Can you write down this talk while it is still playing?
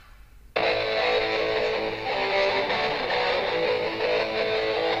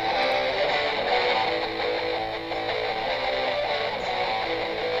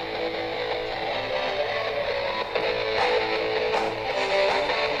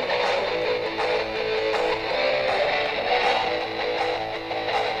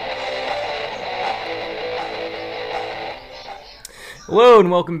Hello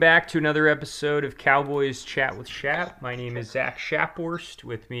and welcome back to another episode of Cowboys Chat with Shap. My name is Zach Shaphorst.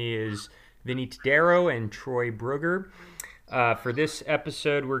 With me is Vinny Tadero and Troy Brugger. For this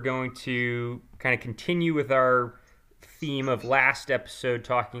episode, we're going to kind of continue with our theme of last episode,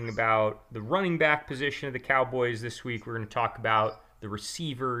 talking about the running back position of the Cowboys. This week, we're going to talk about the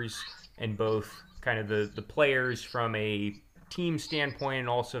receivers and both kind of the players from a team standpoint and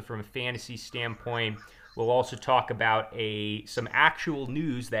also from a fantasy standpoint. We'll also talk about some actual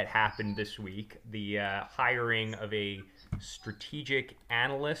news that happened this week, the hiring of a strategic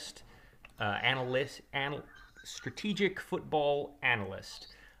strategic football analyst,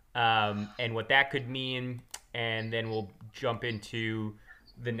 and what that could mean. And then we'll jump into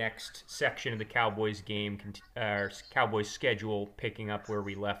the next section of the Cowboys game, Cowboys schedule, picking up where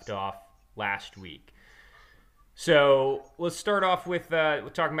we left off last week. So let's start off with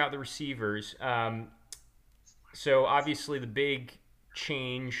talking about the receivers. So obviously the big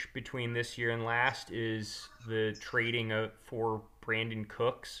change between this year and last is the trading for Brandon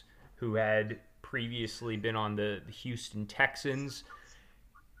Cooks, who had previously been on the Houston Texans.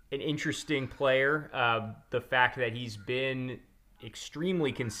 An interesting player. The fact that he's been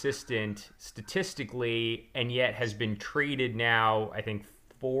extremely consistent statistically and yet has been traded now, I think,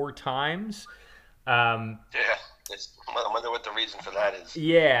 4 times. I wonder what the reason for that is.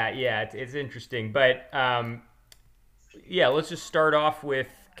 Yeah, it's interesting. But let's just start off with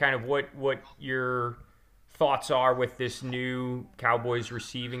kind of what your thoughts are with this new Cowboys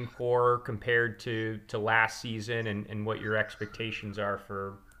receiving core compared to last season, and what your expectations are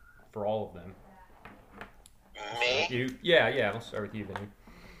for all of them. Me? Yeah, I'll start with you, Vinny.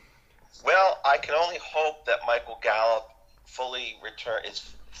 Well, I can only hope that Michael Gallup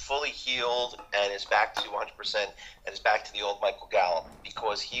is fully healed and is back to 100% and is back to the old Michael Gallup,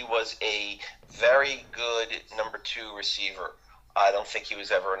 because he was a very good number 2 receiver. I don't think he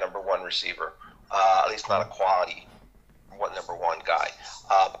was ever a number 1 receiver, at least not a quality number 1 guy.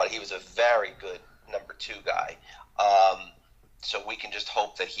 But he was a very good number 2 guy. So we can just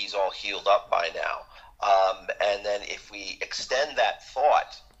hope that he's all healed up by now. And then if we extend that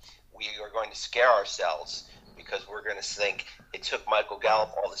thought, we are going to scare ourselves, because we're going to think it took Michael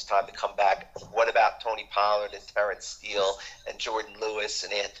Gallup all this time to come back. What about Tony Pollard and Terrence Steele and Jordan Lewis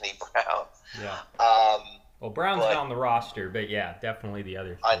and Anthony Brown? Yeah. Well, Brown's not on the roster, but yeah, definitely the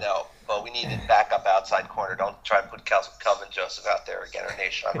other. I know, but we need a backup outside corner. Don't try to put Kelvin Joseph out there again, or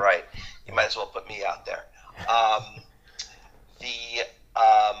Nashon Wright. You might as well put me out there.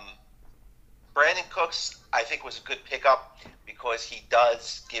 Brandon Cooks, I think, was a good pickup, because he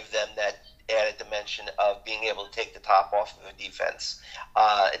does give them that added dimension of being able to take the top off of a defense.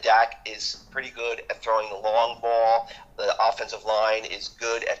 Dak is pretty good at throwing the long ball. The offensive line is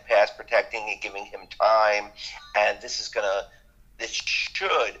good at pass protecting and giving him time. And this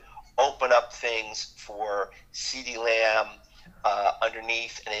should open up things for CeeDee Lamb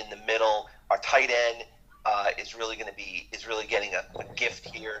underneath and in the middle. Our tight end is really getting a gift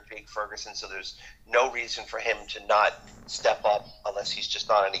here, Jake Ferguson. So there's no reason for him to not step up unless he's just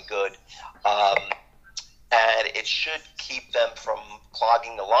not any good. And it should keep them from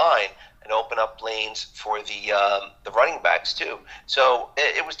clogging the line and open up lanes for the running backs too. So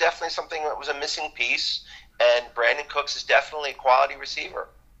it was definitely something that was a missing piece. And Brandon Cooks is definitely a quality receiver.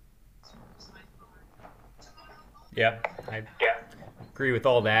 Yeah, I agree with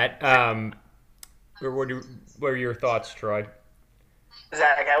all that. What are your thoughts, Troy?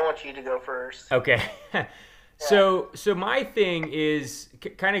 Zach, I want you to go first. Okay. So my thing is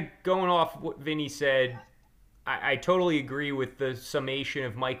kind of going off what Vinny said. I totally agree with the summation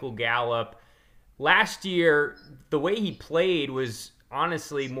of Michael Gallup. Last year, the way he played was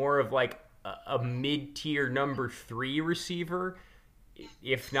honestly more of like a mid-tier number 3 receiver,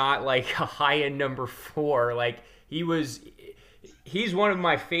 if not like a high-end number 4. Like he's one of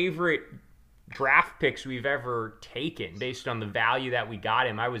my favorite draft picks we've ever taken based on the value that we got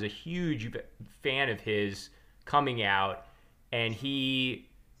him. I was a huge fan of his coming out, and he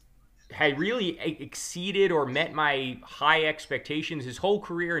had really exceeded or met my high expectations his whole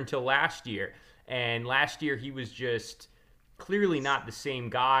career until last year. And last year he was just clearly not the same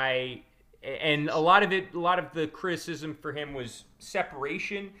guy. And a lot of the criticism for him was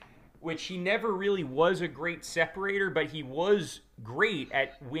separation, which he never really was a great separator, but he was great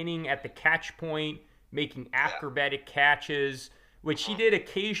at winning at the catch point, making acrobatic catches, which he did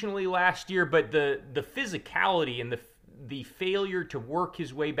occasionally last year. But the physicality and the failure to work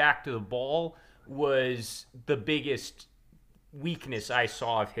his way back to the ball was the biggest weakness I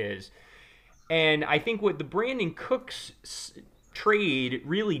saw of his. And I think what the Brandon Cooks trade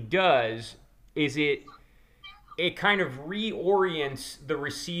really does is it it kind of reorients the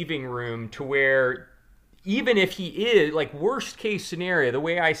receiving room to where even if he is, like, worst case scenario, the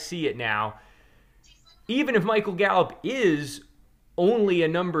way I see it now, even if Michael Gallup is only a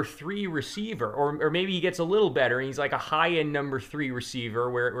number 3 receiver, or maybe he gets a little better and he's like a high-end number 3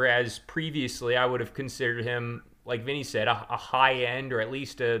 receiver, whereas previously I would have considered him, like Vinny said, a high-end or at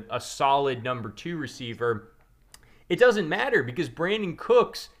least a solid number 2 receiver, it doesn't matter because Brandon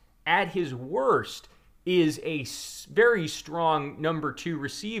Cooks, at his worst, is a very strong number 2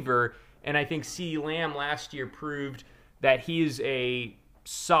 receiver, and I think CeeDee Lamb last year proved that he is a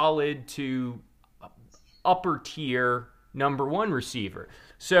solid to upper tier number 1 receiver.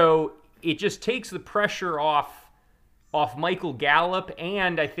 So it just takes the pressure off Michael Gallup,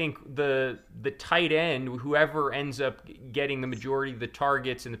 and I think the tight end, whoever ends up getting the majority of the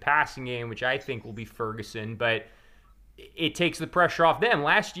targets in the passing game, which I think will be Ferguson, but it takes the pressure off them.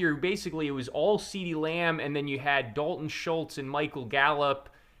 Last year, basically, it was all CeeDee Lamb, and then you had Dalton Schultz and Michael Gallup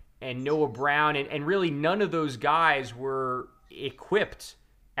and Noah Brown, and really none of those guys were equipped,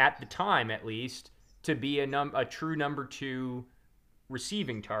 at the time at least, to be a true number 2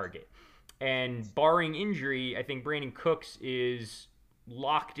 receiving target. And barring injury, I think Brandon Cooks is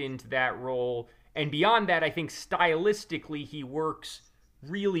locked into that role. And beyond that, I think stylistically he works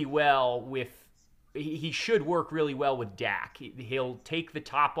really well with he should work really well with Dak. He'll take the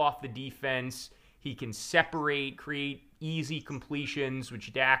top off the defense. He can separate, create easy completions,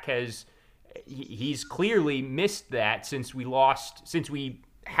 which Dak has. He's clearly missed that since we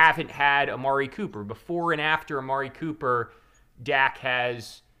haven't had Amari Cooper. Before and after Amari Cooper, Dak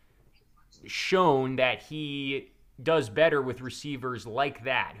has shown that he does better with receivers like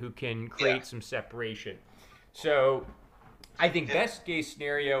that who can create some separation. So I think best case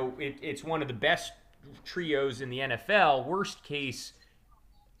scenario, it's one of the best trios in the NFL. Worst case,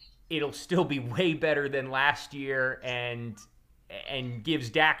 it'll still be way better than last year and gives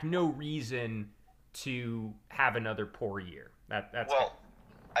Dak no reason to have another poor year. That's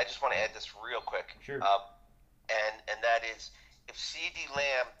I just want to add this real quick. Sure. And that is, if CeeDee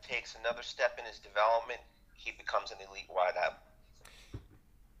Lamb takes another step in his development, he becomes an elite wideout.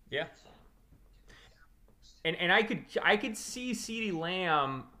 Yeah. And I could see CeeDee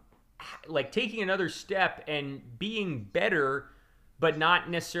Lamb like taking another step and being better, but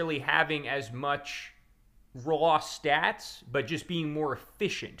not necessarily having as much raw stats, but just being more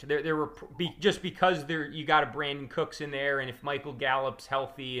efficient. There were just because you got a Brandon Cooks in there, and if Michael Gallup's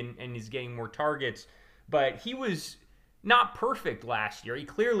healthy and is getting more targets, but he was not perfect last year. He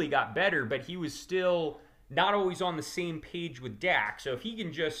clearly got better, but he was still not always on the same page with Dak. So if he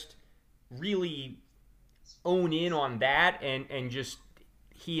can just really own in on that and just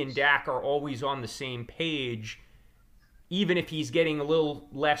he and Dak are always on the same page, even if he's getting a little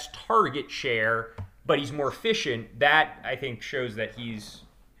less target share, but he's more efficient, that I think shows that he's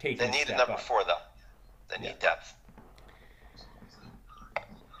taking a step up. They need a number 4, though. They need depth.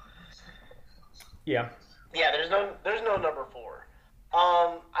 Yeah. Yeah, there's no number 4.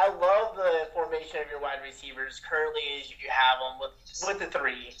 I love the formation of your wide receivers currently as you have them with the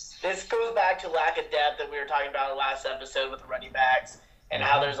 3. This goes back to lack of depth that we were talking about in the last episode with the running backs and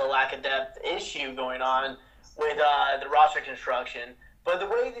how there's a lack of depth issue going on with the roster construction. But the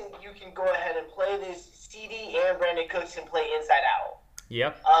way that you can go ahead and play this, CD and Brandon Cooks can play inside out.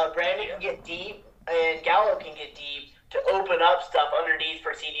 Yep. Brandon can get deep and Gallup can get deep to open up stuff underneath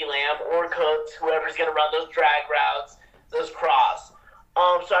for CeeDee Lamb or Cooks, whoever's going to run those drag routes, those cross.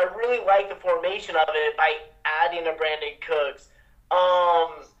 So I really like the formation of it by adding a Brandon Cooks.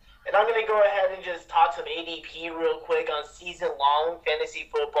 And I'm going to go ahead and just talk some ADP real quick on season-long fantasy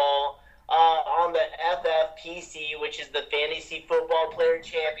football. On the FFPC, which is the Fantasy Football Player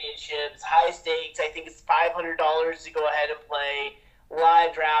Championships, high stakes. I think it's $500 to go ahead and play.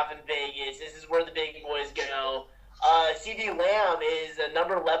 Live draft in Vegas. This is where the big boys go. CeeDee Lamb is a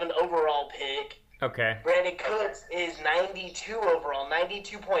number 11 overall pick. Okay. Brandon Cooks is 92 overall,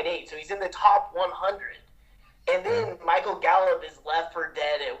 92.8. So he's in the top 100. And then Michael Gallup is left for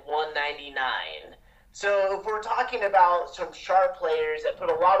dead at 199. So if we're talking about some sharp players that put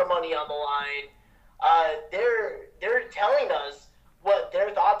a lot of money on the line, they're telling us what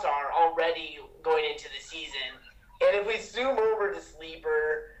their thoughts are already going into the season. And if we zoom over to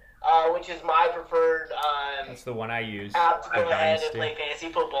Sleeper, which is my preferred that's the one I use. App to go ahead and play fantasy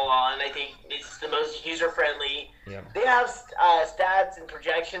football on, I think it's the most user-friendly. Yeah. They have stats and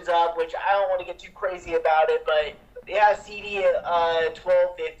projections up, which I don't want to get too crazy about it, but they have CD at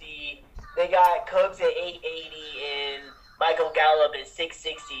 1250. They got Cooks at 880 and Michael Gallup at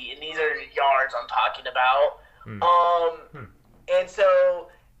 660, and these are yards I'm talking about. And so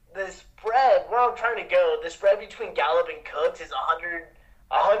this spread, where I'm trying to go, the spread between Gallup and Cooks is 100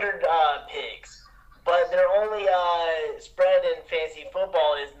 picks. But their only spread in fantasy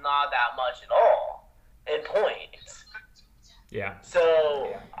football is not that much at all in points. Yeah.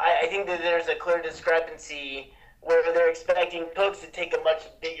 So I think that there's a clear discrepancy where they're expecting Cooks to take a much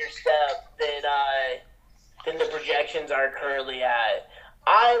bigger step than the projections are currently at.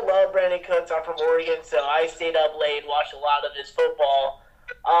 I love Brandon Cooks. I'm from Oregon, so I stayed up late, watched a lot of his football.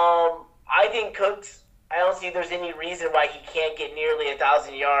 I think Cooks, I don't see there's any reason why he can't get nearly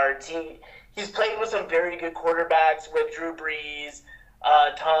 1,000 yards. He's played with some very good quarterbacks with Drew Brees,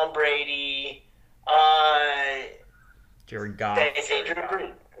 Tom Brady, Jared Goff. Did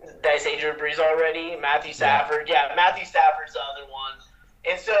I say Drew Brees already? Matthew Stafford. Yeah, Matthew Stafford's the other one.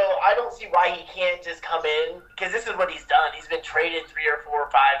 And so I don't see why he can't just come in, because this is what he's done. He's been traded 3 or 4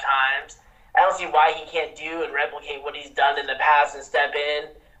 or 5 times. I don't see why he can't do and replicate what he's done in the past and step in,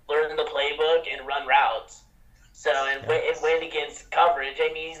 learn the playbook, and run routes. So and win against coverage.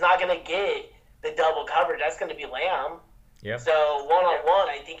 I mean, he's not going to get the double coverage. That's going to be Lamb. Yeah. So one-on-one,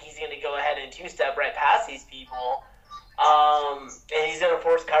 I think he's going to go ahead and two-step right past these people. And he's going to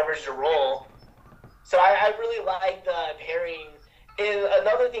force coverage to roll. So I really like the pairing. And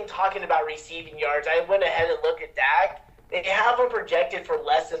another thing, talking about receiving yards, I went ahead and looked at Dak. They have him projected for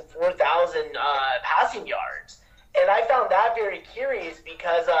less than 4,000 passing yards. And I found that very curious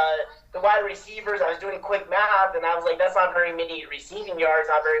because the wide receivers, I was doing quick math, and I was like, that's not very many receiving yards,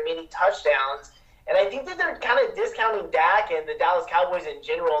 not very many touchdowns. And I think that they're kind of discounting Dak and the Dallas Cowboys in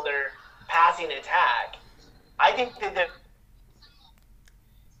general, their passing attack. I think that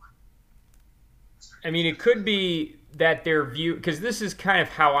it could be that their view, because this is kind of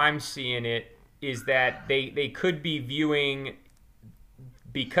how I'm seeing it, is that they could be viewing,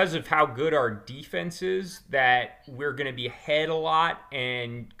 because of how good our defense is, that we're going to be ahead a lot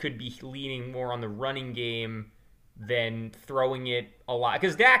and could be leaning more on the running game than throwing it a lot.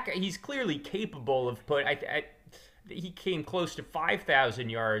 Because Dak, he's clearly capable of he came close to 5,000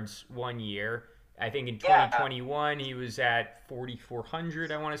 yards one year. I think in 2021 he was at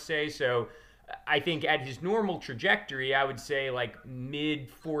 4,400, I want to say. So I think at his normal trajectory, I would say like mid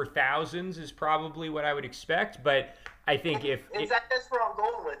 4,000s is probably what I would expect. But I think that's where I'm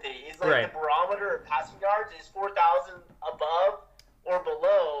going with it. It's like the barometer of passing yards is 4,000 above or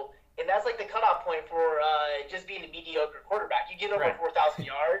below, and that's like the cutoff point for just being a mediocre quarterback. You get over 4,000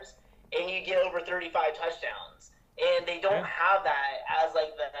 yards, and you get over 35 touchdowns, and they don't have that as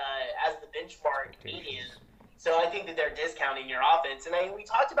like as the benchmark median. So I think that they're discounting your offense. And we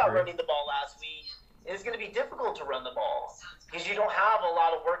talked about running the ball last week. It's going to be difficult to run the ball because you don't have a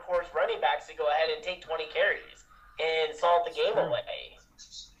lot of workhorse running backs to go ahead and take 20 carries and solve the game away.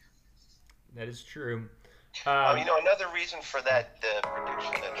 That is true. Another reason for that, the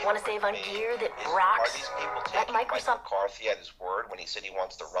prediction that want to save on gear that rocks. Are these people taking Mike McCarthy at his word when he said he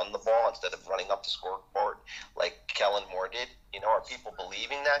wants to run the ball instead of running up the scoreboard like Kellen Moore did? Are people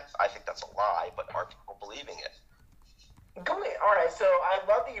believing that? I think that's a lie, but are people believing it? All right, so I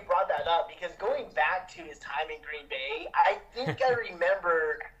love that you brought that up because going back to his time in Green Bay, I think I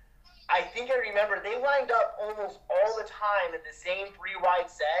remember they lined up almost all the time in the same 3-wide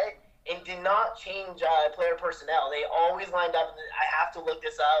set and did not change player personnel. They always lined up. I have to look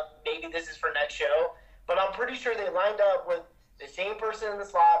this up. Maybe this is for next show. But I'm pretty sure they lined up with the same person in the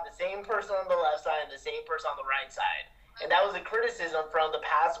slot, the same person on the left side, and the same person on the right side. And that was a criticism from the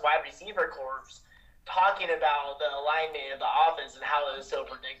past wide receiver corps talking about the alignment of the offense and how it was so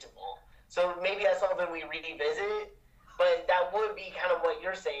predictable. So maybe that's something we revisit. But that would be kind of what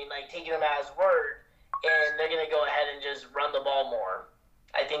you're saying, like taking them at his word, and they're going to go ahead and just run the ball more.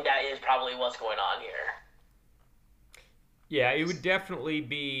 I think that is probably what's going on here. Yeah, it would definitely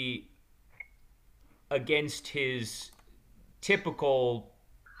be against his typical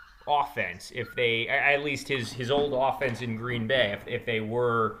offense if they, at least his old offense in Green Bay, if they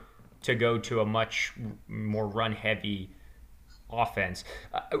were to go to a much more run-heavy offense.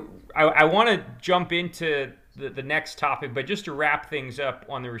 I want to jump into the next topic, but just to wrap things up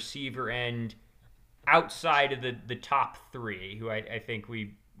on the receiver end, outside of the top 3, who I think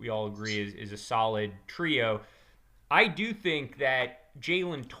we all agree is a solid trio, I do think that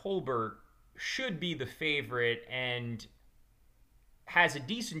Jalen Tolbert should be the favorite and has a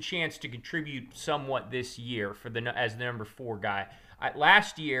decent chance to contribute somewhat this year as the number 4 guy.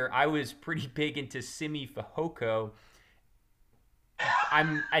 Last year, I was pretty big into Simi Fehoko.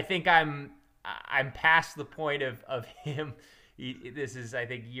 I think I'm past the point of him. This is, I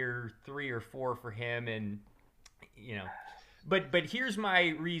think, year 3 or 4 for him, and But here's my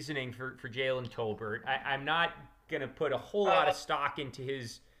reasoning for Jalen Tolbert. I'm not gonna put a whole lot of stock into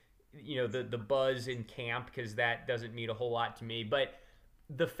his the buzz in camp, because that doesn't mean a whole lot to me. But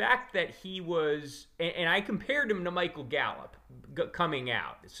the fact that he was, and I compared him to Michael Gallup coming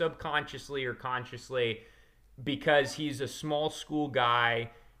out, subconsciously or consciously, because he's a small school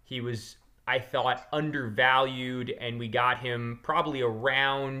guy. He was, I thought, undervalued, and we got him probably a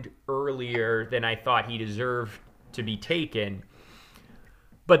round earlier than I thought he deserved to be taken.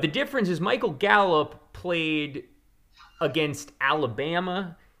 But the difference is Michael Gallup played against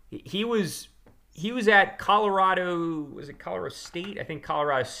Alabama. He was at Colorado, was it Colorado State? I think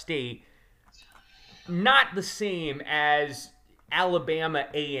Colorado State. Not the same as Alabama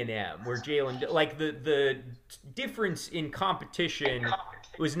A&M, where Jalen, like the difference in competition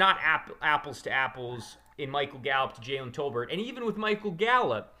was not apples to apples in Michael Gallup to Jalen Tolbert. And even with Michael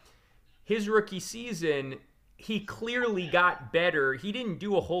Gallup, his rookie season, he clearly got better. He didn't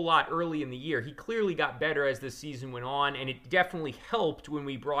do a whole lot early in the year. He clearly got better as the season went on, and it definitely helped when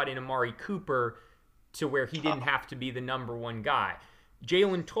we brought in Amari Cooper to where he didn't have to be the number one guy.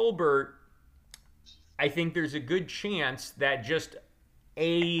 Jalen Tolbert, I think there's a good chance that just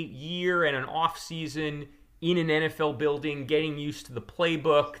a year and an off season in an NFL building, getting used to the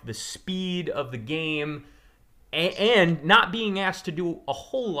playbook, the speed of the game, and not being asked to do a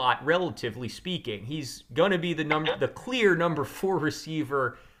whole lot, relatively speaking. He's going to be the clear number 4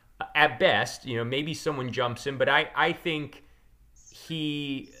 receiver at best. Maybe someone jumps him, but I think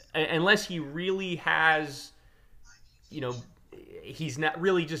he, unless he really has, he's not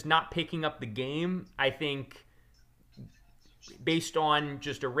really just not picking up the game. I think based on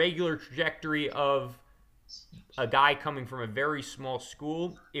just a regular trajectory of a guy coming from a very small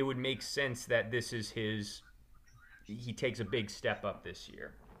school, it would make sense that this is he takes a big step up this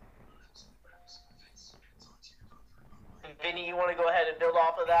year. Vinny, you want to go ahead and build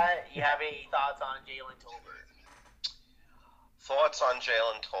off of that? You have any thoughts on Jalen Tolbert? Thoughts on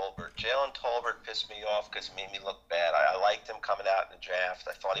Jalen Tolbert. Jalen Tolbert pissed me off because it made me look bad. I liked him coming out in the draft.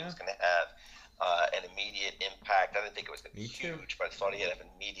 I thought he was going to have an immediate impact. I didn't think it was going to be huge, but I thought he'd have an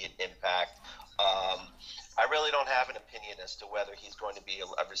immediate impact. I really don't have an opinion as to whether he's going to be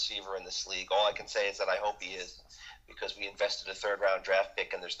a receiver in this league. All I can say is that I hope he is, because we invested a third-round draft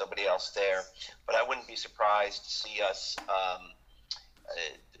pick and there's nobody else there. But I wouldn't be surprised to see us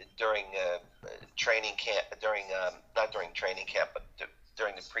during training camp, not during training camp, but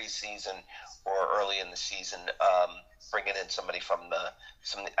during the preseason or early in the season, bringing in somebody from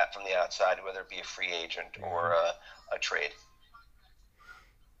the outside, whether it be a free agent or a trade.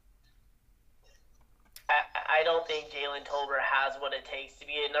 I don't think Jalen Tolbert has what it takes to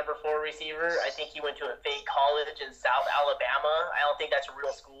be a number 4 receiver. I think he went to a fake college in South Alabama. I don't think that's a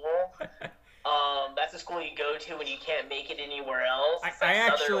real school. That's a school you go to when you can't make it anywhere else. I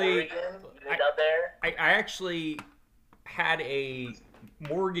actually had a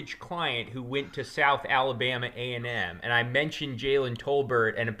mortgage client who went to South Alabama A&M, and I mentioned Jalen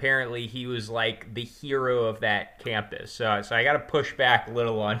Tolbert, and apparently he was like the hero of that campus. So I got to push back a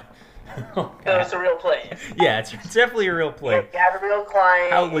little on. So it's a real place. Yeah, it's definitely a real place. You have a real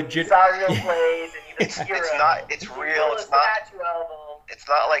client. How legit? You saw a real place, and you're the hero. It's not. It's real. It's not. Statue of him. It's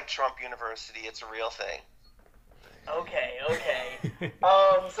not like Trump University. It's a real thing. Okay.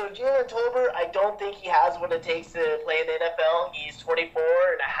 So Jalen Tolbert, I don't think he has what it takes to play in the NFL. He's 24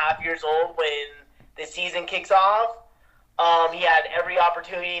 and a half years old when the season kicks off. He had every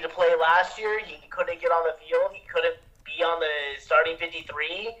opportunity to play last year. He couldn't get on the field. He couldn't be on the starting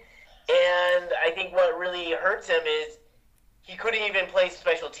 53. And I think what really hurts him is he couldn't even play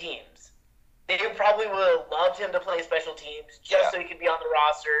special teams. They probably would have loved him to play special teams just so he could be on the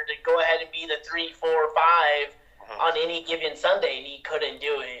roster to go ahead and be the 3, 4, 5 on any given Sunday, and he couldn't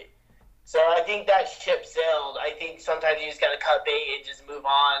do it. So I think that ship sailed. I think sometimes you just got to cut bait and just move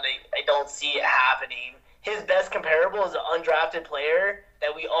on. I don't see it happening. His best comparable is an undrafted player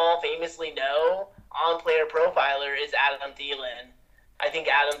that we all famously know on Player Profiler is Adam Thielen. I think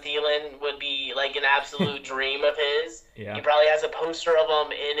Adam Thielen would be like an absolute dream of his. Yeah. He probably has a poster of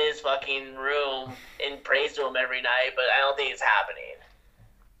him in his fucking room and prays to him every night, but I don't think it's happening.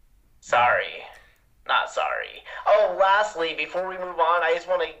 Sorry. Not sorry. Oh, lastly, before we move on, I just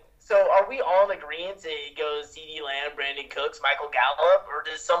want to... So are we all in agreement it goes CeeDee Lamb, Brandon Cooks, Michael Gallup, or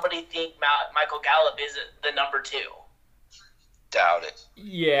does somebody think Michael Gallup is the number 2? Doubt it.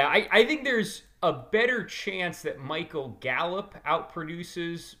 Yeah, I think there's a better chance that Michael Gallup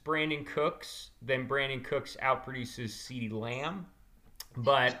outproduces Brandon Cooks than Brandon Cooks outproduces CeeDee Lamb.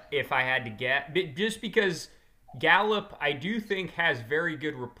 But if I had to get, just because Gallup, I do think, has very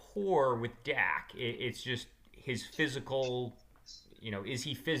good rapport with Dak. It's just his physical, is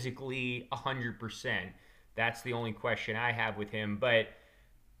he physically 100%? That's the only question I have with him. But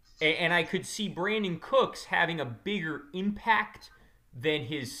And I could see Brandon Cooks having a bigger impact than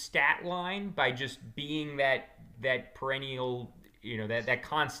his stat line by just being that perennial, that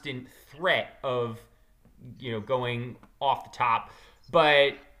constant threat of, going off the top.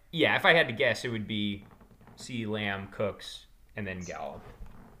 But yeah, if I had to guess, it would be CeeDee Lamb, Cooks, and then Gallup.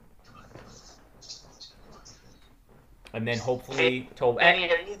 And then hopefully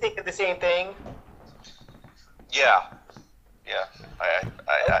Danny, are you thinking the same thing? Yeah.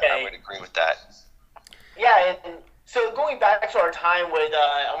 I would agree with that. Yeah, and so going back to our time with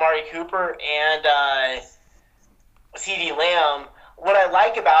Amari Cooper and CeeDee Lamb, what I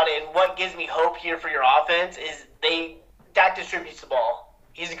like about it and what gives me hope here for your offense is Dak distributes the ball.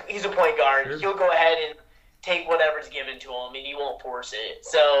 He's a point guard. Sure. He'll go ahead and take whatever's given to him, and he won't force it.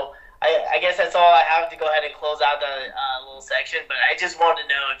 So I guess that's all I have to go ahead and close out the little section. But I just wanted to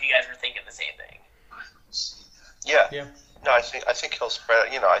know if you guys were thinking the same thing. Yeah. No, I think he'll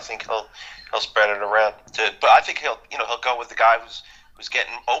spread. I think he'll spread it around. But I think he'll go with the guy who's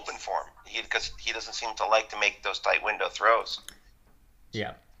getting open for him. Because he doesn't seem to like to make those tight window throws.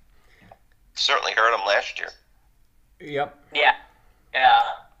 Yeah. Certainly hurt him last year. Yep. Yeah.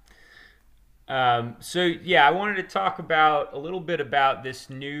 I wanted to talk a little bit about this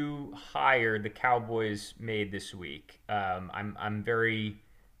new hire the Cowboys made this week. I'm very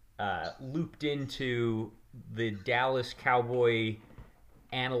looped into the Dallas Cowboy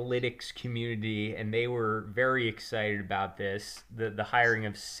analytics community, and they were very excited about this. The hiring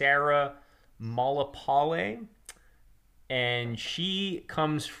of Sarah Mallepalle, and she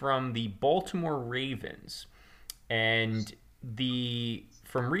comes from the Baltimore Ravens. And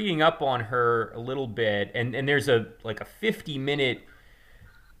from reading up on her a little bit, and there's a 50-minute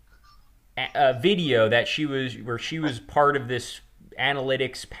video that where she was part of this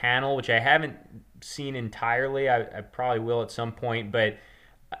analytics panel, which I haven't seen entirely. I probably will at some point, but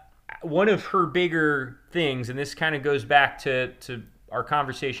one of her bigger things, and this kind of goes back to our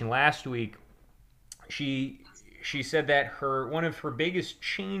conversation last week, she said that one of her biggest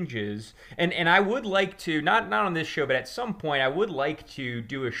changes, and I would like to, not on this show, but at some point I would like to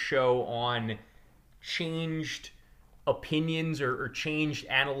do a show on changed opinions or changed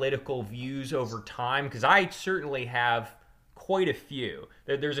analytical views over time, because I certainly have quite a few.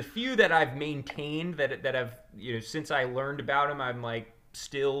 There's a few that I've maintained that I've, since I learned about them, I'm like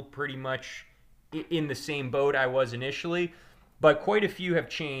still pretty much in the same boat I was initially, but quite a few have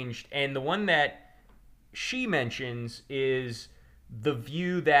changed. And the one that she mentions is the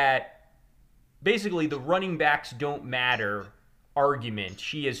view that basically the running backs don't matter argument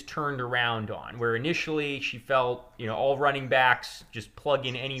she has turned around on, where initially she felt, all running backs, just plug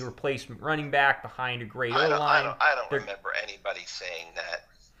in any replacement running back behind a great O-line. I don't remember anybody saying that.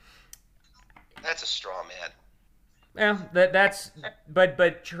 That's a straw man. Yeah, that's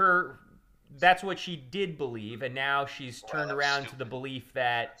what she did believe, and now she's turned around to the belief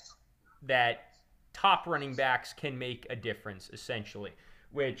that top running backs can make a difference, essentially,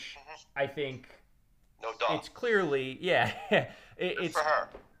 which I think it's clearly, it's for her.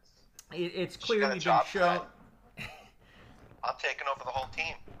 It's clearly been shown. I'm taking over the whole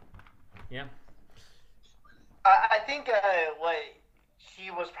team. Yeah. I think what she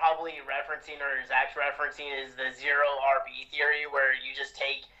was probably referencing, or Zach's referencing, is the zero RB theory, where you just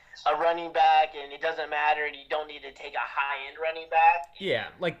take a running back and it doesn't matter, and you don't need to take a high-end running back. Yeah,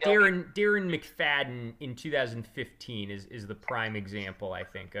 like Darren McFadden in 2015 is the prime example, I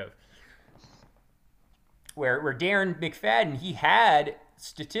think, of where Darren McFadden, he had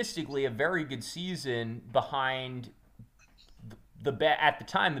statistically a very good season behind at the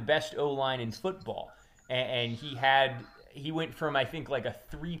time the best O-line in football, and he went from, I think, like a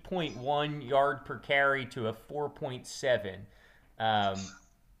 3.1 yard per carry to a 4.7.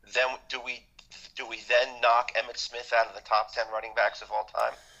 Then do we then knock Emmitt Smith out of the top 10 running backs of all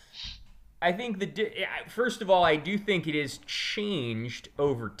time? I think first of all, I do think it has changed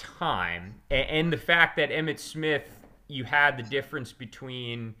over time, and the fact that Emmitt Smith, you had the difference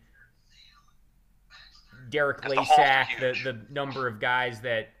between Derek Lasack, the number of guys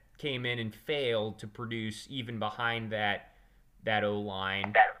that came in and failed to produce even behind that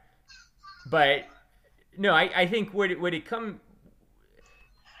O-line. But no, I think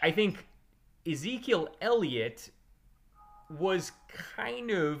I think Ezekiel Elliott was kind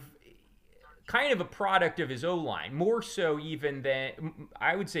of a product of his O-line, more so even than,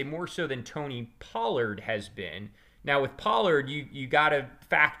 I would say, more so than Tony Pollard has been. Now with Pollard, you got to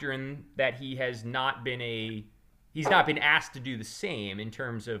factor in that he's not been asked to do the same in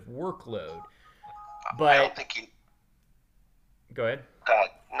terms of workload. But I don't think Go ahead.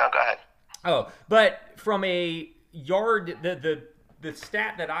 No, go ahead. Oh, but from a yard, the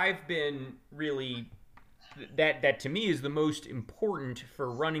stat that I've been really that to me is the most important for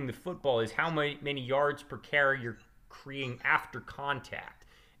running the football is how many yards per carry you're creating after contact.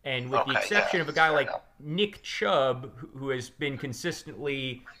 And with the exception of a guy like Nick Chubb, who has been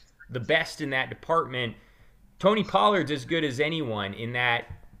consistently the best in that department, Tony Pollard's as good as anyone in that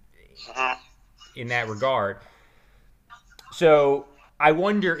regard. So I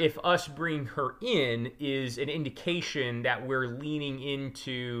wonder if us bringing her in is an indication that we're leaning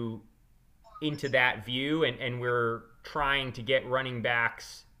into that view, and we're trying to get running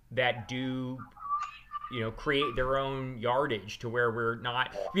backs that do, create their own yardage to where we're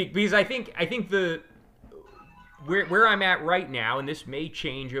not, because I think the where I'm at right now, and this may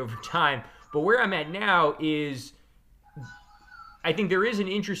change over time, but where I'm at now is I think there is an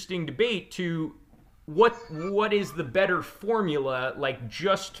interesting debate to what is the better formula, like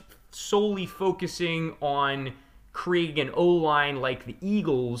just solely focusing on creating an O-line like the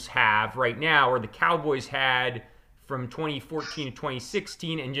Eagles have right now, or the Cowboys had from 2014 to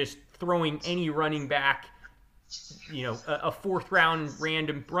 2016, and just throwing any running back, a fourth-round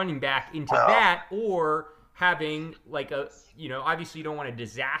random running back into that, or having like obviously you don't want a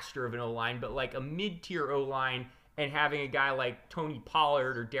disaster of an O-line, but like a mid-tier O-line and having a guy like Tony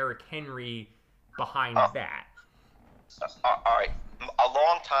Pollard or Derrick Henry behind that. All right. A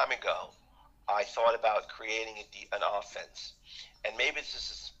long time ago, I thought about creating an offense. And maybe this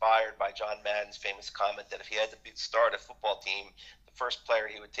is inspired by John Madden's famous comment that if he had to start a football team, the first player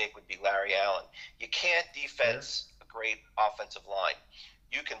he would take would be Larry Allen. You can't defense a great offensive line.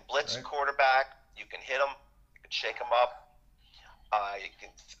 You can blitz a quarterback. You can hit him. You can shake him up.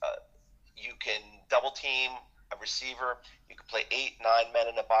 You can double team a receiver. You can play 8-9 men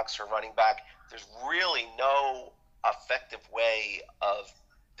in a box for a running back. There's really no effective way of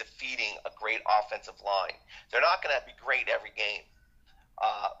defeating a great offensive line. They're not going to be great every game,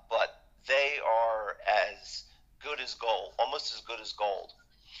 but they are as good as gold, almost as good as gold.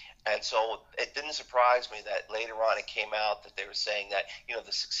 And so it didn't surprise me that later on it came out that they were saying that,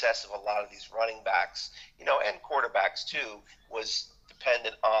 the success of a lot of these running backs, and quarterbacks too, was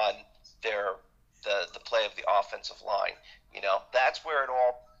dependent on the play of the offensive line. That's where it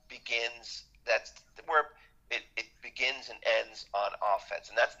all begins. That's where it begins and ends on offense.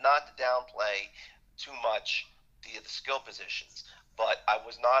 And that's not to downplay too much the skill positions. But I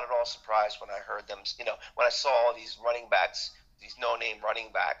was not at all surprised when I heard them, when I saw these running backs, these no-name running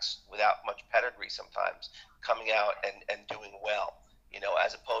backs without much pedigree sometimes coming out and doing well,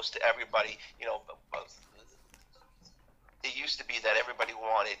 as opposed to everybody, it used to be that everybody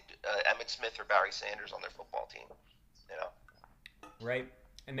wanted Emmitt Smith or Barry Sanders on their football team, Right.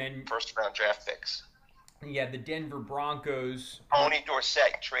 And then first-round draft picks. Yeah, the Denver Broncos. Tony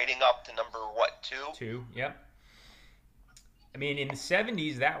Dorsett trading up to number, 2? 2, yep. I mean, in the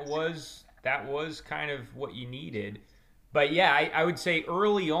 70s, that was kind of what you needed. But yeah, I would say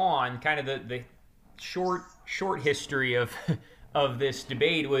early on, kind of the short history of this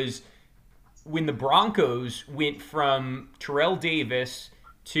debate was when the Broncos went from Terrell Davis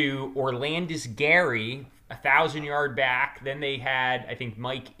to Orlandis Gary, 1,000-yard back. Then they had, I think,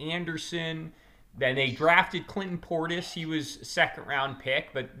 Mike Anderson. Then they drafted Clinton Portis. He was a second-round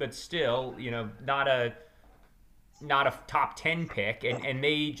pick, but still, not a top 10 pick. And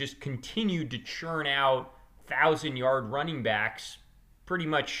they just continued to churn out 1,000-yard running backs pretty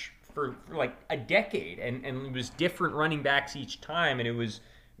much for like a decade. And it was different running backs each time, and it was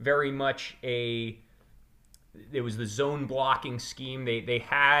very much it was the zone blocking scheme. They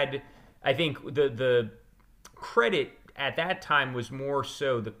had, I think, the credit at that time was more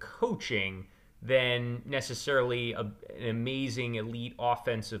so the coaching than necessarily an amazing elite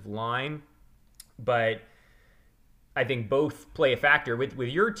offensive line. But I think both play a factor. With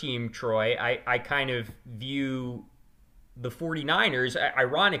your team, Troy, I kind of view the 49ers,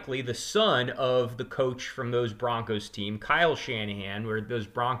 ironically, the son of the coach from those Broncos team, Kyle Shanahan, where those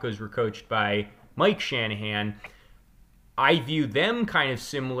Broncos were coached by Mike Shanahan. I view them kind of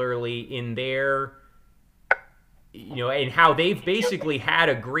similarly in their, and how they've basically had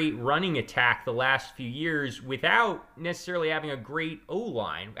a great running attack the last few years without necessarily having a great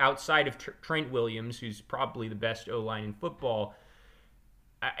O-line outside of Trent Williams, who's probably the best O-line in football.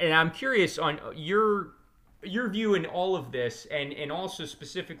 And I'm curious on your view in all of this, and also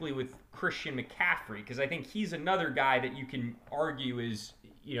specifically with Christian McCaffrey, because I think he's another guy that you can argue is,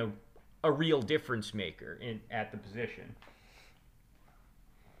 a real difference maker at the position.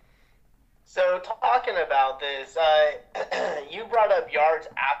 So talking about this, you brought up yards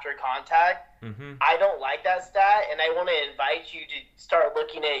after contact. Mm-hmm. I don't like that stat, and I want to invite you to start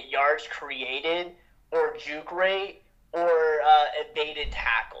looking at yards created or juke rate or evaded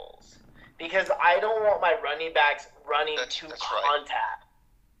tackles, because I don't want my running backs running to contact. Right.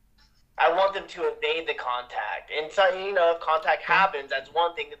 I want them to evade the contact. And so, if contact happens, that's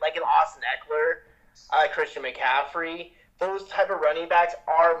one thing. Like an Austin Eckler, Christian McCaffrey, those type of running backs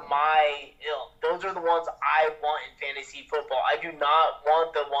are my ilk. Those are the ones I want in fantasy football. I do not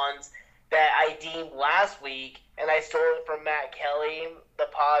want the ones that I deemed last week, and I stole it from Matt Kelly, the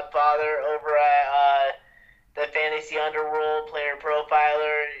pod father over at the Fantasy Underworld Player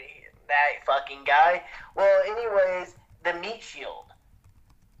Profiler, that fucking guy. Well, anyways, the meat shield.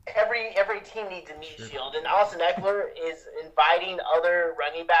 Every team needs a meat shield, and Austin Eckler is inviting other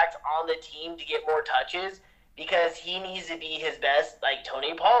running backs on the team to get more touches because he needs to be his best, like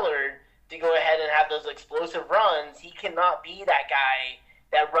Tony Pollard, to go ahead and have those explosive runs. He cannot be that guy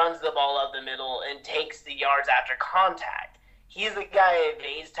that runs the ball up the middle and takes the yards after contact. He's the guy that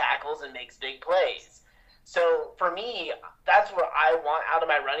evades tackles and makes big plays. So for me, that's what I want out of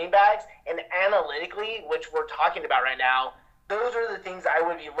my running backs. And analytically, which we're talking about right now, those are the things I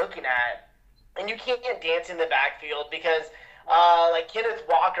would be looking at. And you can't dance in the backfield because, like Kenneth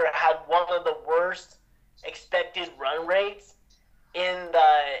Walker had one of the worst expected run rates in the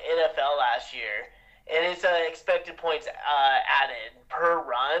NFL last year. And his expected points added per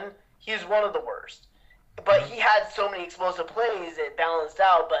run, he's one of the worst. But he had so many explosive plays, it balanced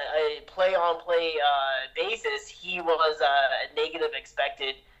out. But a play-on-play basis, he was negative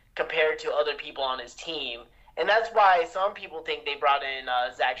expected compared to other people on his team. And that's why some people think they brought in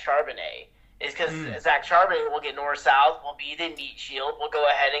Zach Charbonnet. Is because Zach Charbonnet will get north-south, will be the meat shield, will go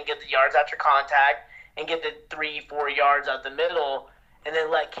ahead and get the yards after contact, and get the 3-4 yards out the middle, and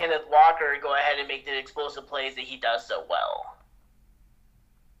then let Kenneth Walker go ahead and make the explosive plays that he does so well.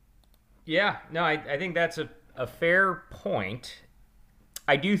 Yeah, no, I think that's a fair point.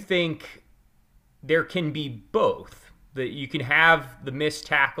 I do think there can be both. That you can have the missed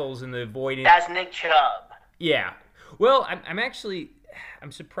tackles and the avoidance. That's Nick Chubb. Yeah. Well,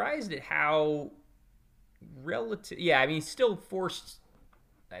 I'm surprised at how relative. Yeah, I mean, he still forced,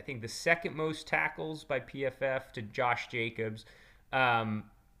 I think, the second most tackles by PFF to Josh Jacobs. But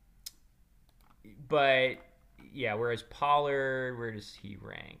yeah, whereas Pollard, where does he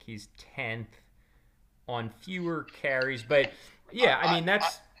rank? He's 10th on fewer carries. But yeah, I mean,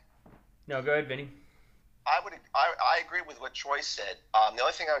 no, go ahead, Vinny. I agree with what Troy said. The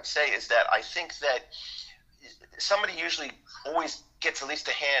only thing I would say is that I think that somebody usually always gets at least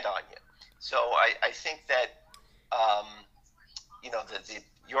a hand on you. So I think that the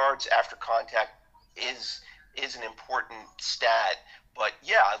yards after contact is an important stat. But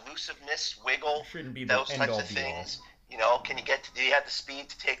yeah, elusiveness, wiggle, shouldn't be those types of things. Do you have the speed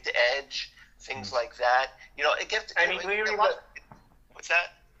to take the edge? Things like that. It gets. What's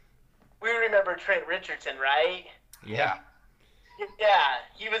that? We remember Trent Richardson, right? Yeah. Yeah,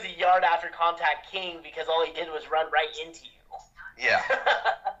 he was a yard after contact king because all he did was run right into you. Yeah.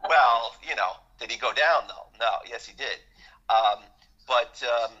 Well, did he go down though? No. Yes, he did. But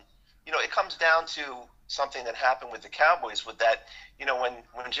it comes down to something that happened with the Cowboys with that,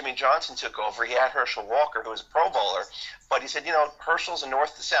 when Jimmy Johnson took over, he had Herschel Walker, who was a Pro Bowler, but he said, Herschel's a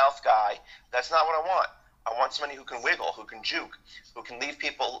north to south guy. That's not what I want. I want somebody who can wiggle, who can juke, who can leave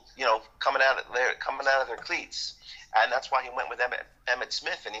people, coming out of their cleats. And that's why he went with Emmitt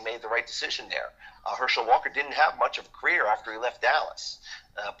Smith, and he made the right decision there. Herschel Walker didn't have much of a career after he left Dallas.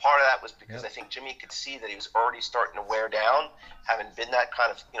 Part of that was because I think Jimmy could see that he was already starting to wear down, having been that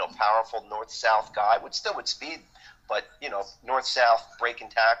kind of powerful north-south guy, with speed, but north-south breaking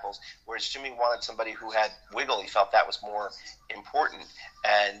tackles. Whereas Jimmy wanted somebody who had wiggle. He felt that was more important,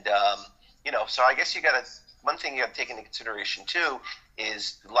 and so I guess one thing you got to take into consideration too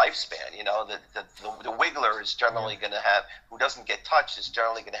is lifespan. The wiggler is generally going to have, who doesn't get touched, is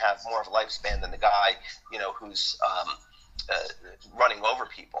generally going to have more of a lifespan than the guy, who's running over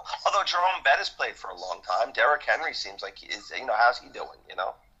people. Although Jerome Bettis played for a long time, Derrick Henry seems like he is. How's he doing?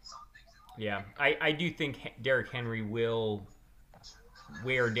 Yeah, I do think Derrick Henry will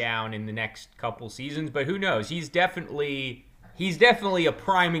wear down in the next couple seasons, but who knows? He's definitely a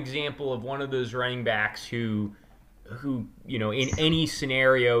prime example of one of those running backs who in any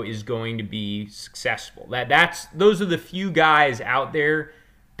scenario is going to be successful. Those are the few guys out there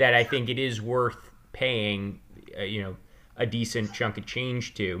that I think it is worth paying a decent chunk of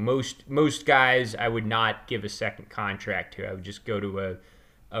change to. Most guys I would not give a second contract to. I would just go to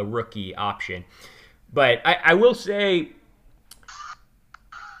a rookie option. But I will say,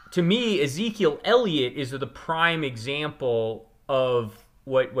 to me, Ezekiel Elliott is the prime example of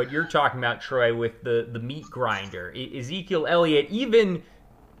what you're talking about, Troy, with the meat grinder. Ezekiel Elliott, even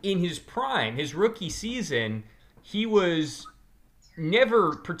in his prime, his rookie season, he was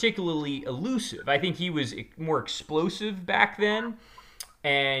never particularly elusive. I think he was more explosive back then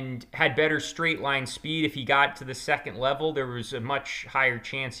and had better straight line speed. If he got to the second level, there was a much higher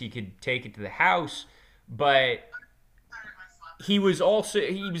chance he could take it to the house. But he was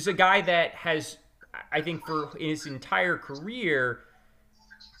a guy that has, I think, for his entire career,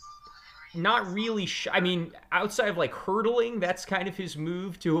 not really outside of like hurdling, that's kind of his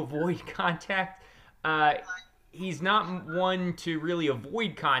move to avoid contact. He's not one to really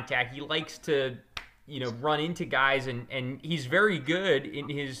avoid contact. He likes to, run into guys, and he's very good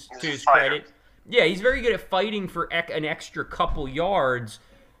to his credit. Yeah, he's very good at fighting for an extra couple yards,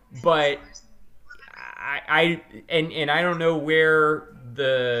 but I don't know where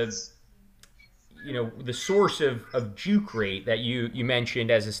the source of juke rate that you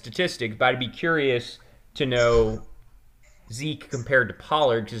mentioned as a statistic, but I'd be curious to know Zeke compared to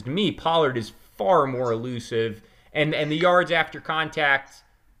Pollard, because to me, Pollard is far more elusive, and the yards after contact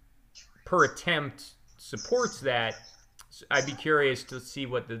per attempt supports that. So I'd be curious to see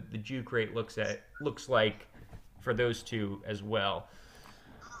what the juke rate looks like for those two as well.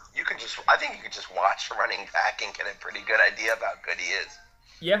 I think you could just watch a running back and get a pretty good idea of how good he is.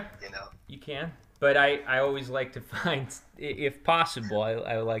 Yeah, you can. But I always like to find, if possible,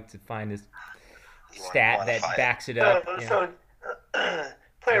 I like to find a stat that backs it up. So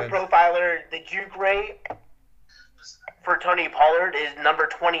player profiler, the juke rate for Tony Pollard is number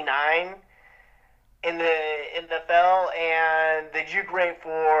 29 in the NFL, and the juke rate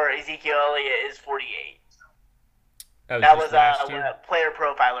for Ezekiel Elliott is 48. That was what Player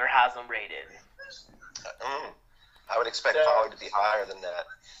Profiler has him rated. I would expect Pollard to be higher than that.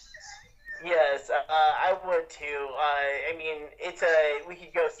 Yes, I would too. We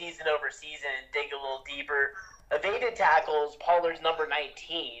could go season over season and dig a little deeper. Evaded tackles, Pollard's number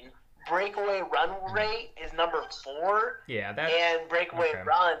 19. Breakaway run rate is number 4. Yeah, and breakaway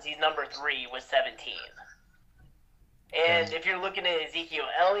runs, he's number 3 with 17. And if you're looking at Ezekiel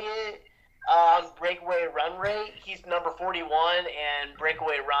Elliott, on breakaway run rate, he's number 41, and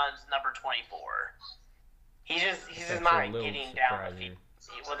breakaway runs number 24. He's just not getting down the field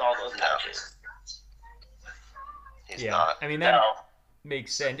with all those touches. He's not. I mean, that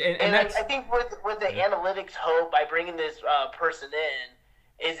makes sense. And I think with the analytics hope by bringing this person in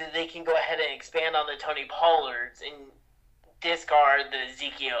is that they can go ahead and expand on the Tony Pollards and discard the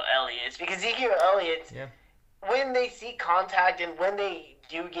Ezekiel Elliott's, because Ezekiel Elliott's, when they see contact and when they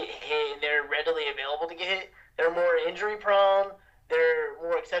do get hit and they're readily available to get hit, they're more injury prone, they're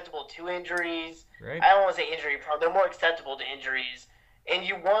more acceptable to injuries. Right. I don't want to say injury prone, they're more acceptable to injuries. And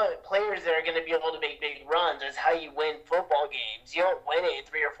you want players that are going to be able to make big runs. That's how you win football games. You don't win it in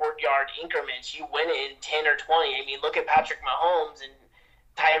 3 or 4 yard increments. You win it in 10 or 20. I mean, look at Patrick Mahomes and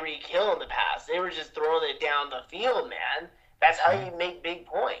Tyreek Hill in the past. They were just throwing it down the field, man. That's how you make big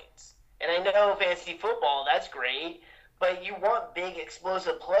points. And I know fantasy football, that's great, but you want big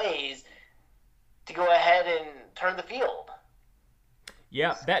explosive plays to go ahead and turn the field.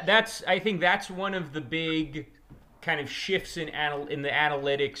 Yeah, I think that's one of the big kind of shifts in the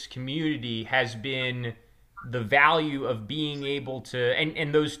analytics community, has been the value of being able to,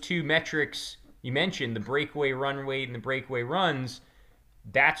 and those two metrics you mentioned, the breakaway run rate and the breakaway runs,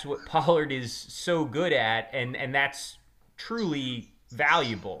 that's what Pollard is so good at, and that's truly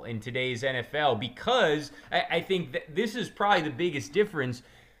valuable in today's NFL, because I think that this is probably the biggest difference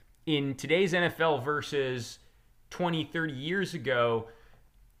in today's NFL versus 20, 30 years ago.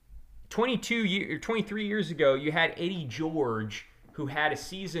 23 years ago, you had Eddie George, who had a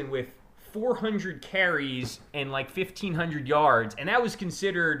season with 400 carries and like 1,500 yards, and that was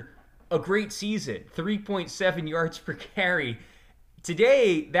considered a great season, 3.7 yards per carry.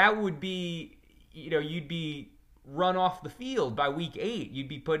 Today, that would be, you'd be run off the field by week 8. You'd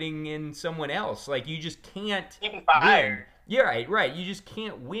be putting in someone else. Like, you just can't win. Yeah, right. You just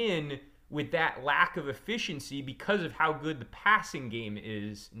can't win with that lack of efficiency because of how good the passing game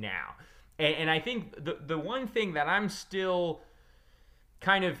is now. And I think the one thing that I'm still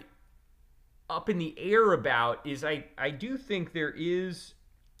kind of up in the air about is I do think there is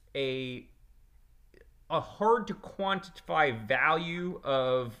a hard to quantify value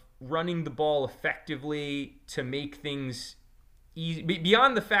of running the ball effectively to make things easy,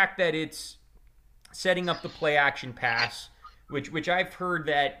 beyond the fact that it's setting up the play action pass, which I've heard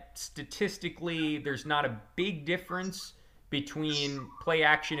that statistically there's not a big difference between play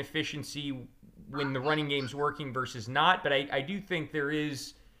action efficiency when the running game's working versus not, but I do think there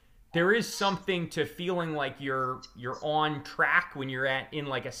is something to feeling like you're on track when you're in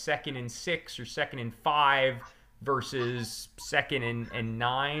like a 2nd and 6 or 2nd and 5 versus 2nd and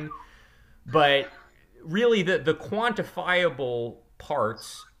 9. But really the quantifiable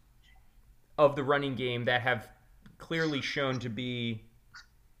parts of the running game that have clearly shown to be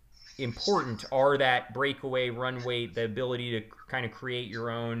important are that breakaway, run weight, the ability to kind of create your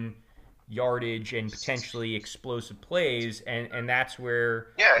own yardage and potentially explosive plays, and that's where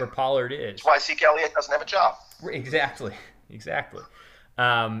Pollard is. That's why Zeke Elliott doesn't have a job. Exactly.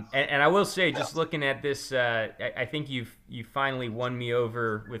 And I will say, just looking at this, I think you finally won me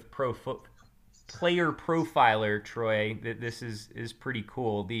over with player profiler, Troy. That this is pretty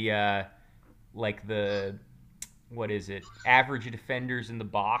cool. The what is it? Average defenders in the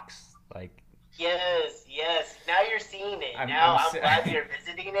box, like. Yes. Now you're seeing it. I'm glad you're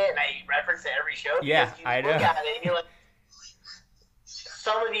visiting it, and I reference it every show. Yeah, I know. Look at it, and you're like,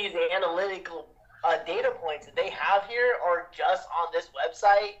 some of these analytical data points that they have here are just on this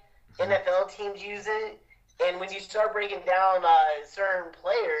website. NFL teams use it, and when you start breaking down certain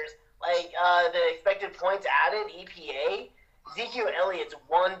players, like the expected points added (EPA), Ezekiel Elliott's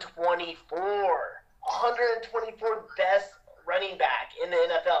 124 best running back in the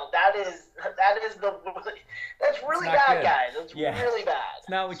NFL. That's really bad, good. guys. That's really bad. It's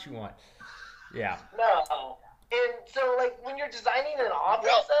not what you want. Yeah. No. And so, like, when you're designing an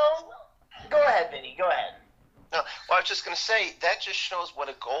offense, though, go ahead, Vinny. Go ahead. No, well, I was just going to say, that just shows what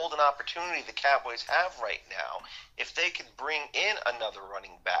a golden opportunity the Cowboys have right now. If they could bring in another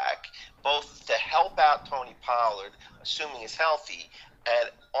running back, both to help out Tony Pollard, assuming he's healthy, and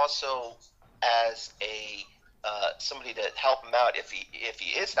also as a somebody to help him out if he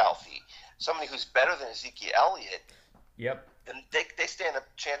is healthy, somebody who's better than Ezekiel Elliott. Yep. Then they stand a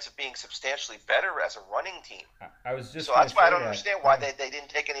chance of being substantially better as a running team. I was just so that's why I don't understand why they didn't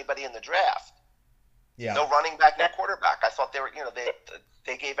take anybody in the draft. Yeah. No running back, no quarterback. I thought they were,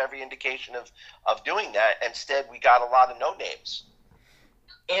 they gave every indication of doing that. Instead, we got a lot of no names.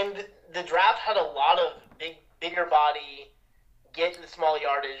 And the draft had a lot of bigger body, getting the small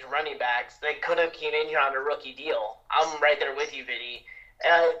yardage running backs. They could have came in here on a rookie deal. I'm right there with you, Vinny.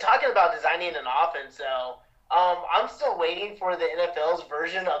 Talking about designing an offense, though, I'm still waiting for the NFL's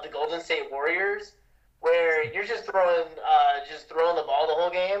version of the Golden State Warriors, where you're just throwing the ball the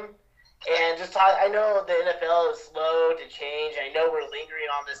whole game. And I know the NFL is slow to change. I know we're lingering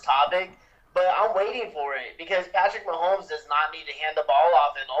on this topic, but I'm waiting for it because Patrick Mahomes does not need to hand the ball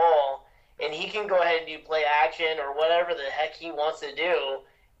off at all, and he can go ahead and do play action or whatever the heck he wants to do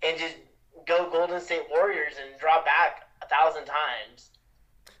and just go Golden State Warriors and drop back 1,000 times.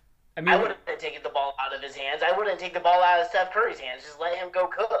 I wouldn't have taken the ball out of his hands. I wouldn't take the ball out of Steph Curry's hands. Just let him go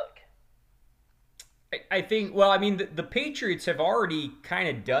cook. I think, the Patriots have already kind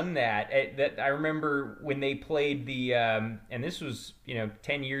of done that. I remember when they played and this was,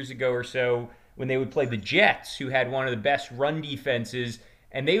 10 years ago or so, when they would play the Jets, who had one of the best run defenses,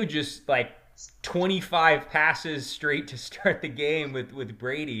 and they would just, 25 passes straight to start the game with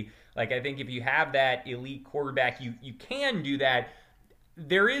Brady. I think if you have that elite quarterback, you can do that.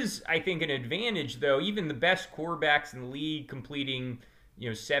 There is, I think, an advantage, though. Even the best quarterbacks in the league completing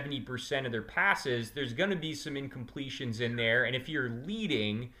 70% of their passes, there's going to be some incompletions in there. And if you're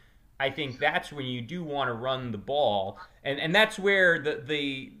leading, I think that's when you do want to run the ball. And that's where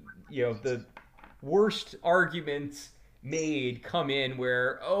the worst arguments made come in,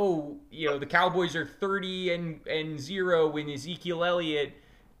 where, the Cowboys are 30-0 when Ezekiel Elliott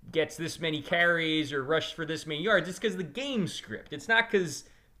gets this many carries or rushed for this many yards. It's because the game script. It's not because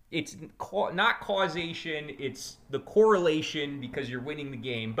it's not causation, it's the correlation because you're winning the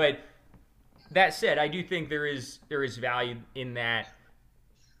game. But that said, I do think there is value in that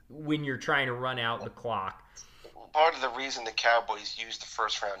when you're trying to run out the clock. Part of the reason the Cowboys used the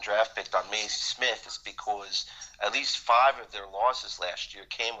first-round draft pick on Mazie Smith is because at least 5 of their losses last year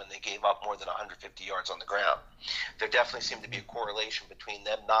came when they gave up more than 150 yards on the ground. There definitely seemed to be a correlation between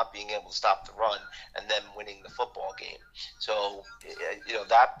them not being able to stop the run and them winning the football game. So,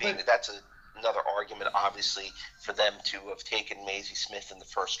 that's another argument, obviously, for them to have taken Mazie Smith in the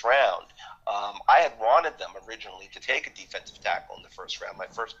first round. I had wanted them originally to take a defensive tackle in the first round. My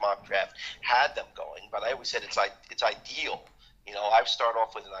first mock draft had them going, but I always said it's ideal. I start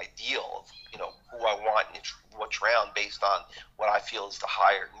off with an ideal of, who I want in which round based on what I feel is the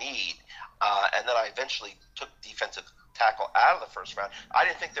higher need. And then I eventually took defensive tackle out of the first round. I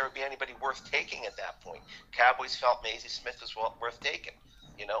didn't think there would be anybody worth taking at that point. Cowboys felt Mazie Smith was worth taking.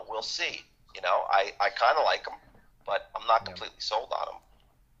 We'll see. I kind of like him, but I'm not completely sold on him.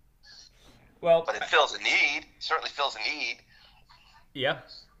 Well, but it fills a need. Certainly fills a need. Yeah.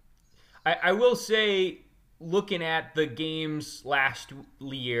 I will say, looking at the games last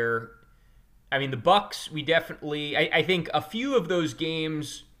year, the Bucs, we definitely, I think a few of those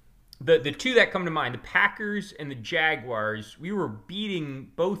games the two that come to mind, the Packers and the Jaguars, we were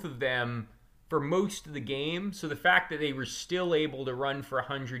beating both of them for most of the game. So the fact that they were still able to run for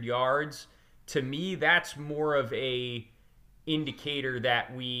 100 yards, to me, that's more of a indicator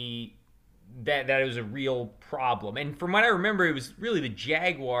that that it was a real problem. And from what I remember, it was really the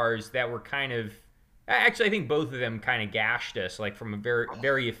Jaguars that were kind of, actually, I think both of them kind of gashed us, like from a very,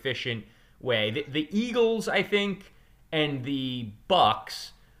 very efficient way. The Eagles, I think, and the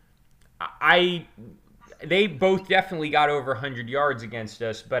Bucks, they both definitely got over 100 yards against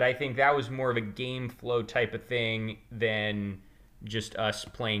us, but I think that was more of a game flow type of thing than just us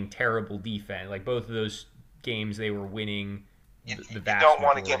playing terrible defense. Like both of those games, they were winning. You don't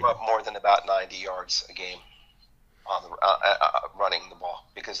want to give up more than about 90 yards a game on the running the ball,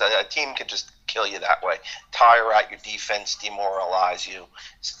 because a team could just kill you that way. Tire out your defense, demoralize you.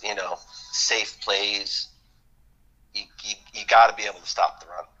 Safe plays. You got to be able to stop the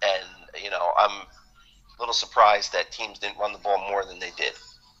run. And I'm a little surprised that teams didn't run the ball more than they did.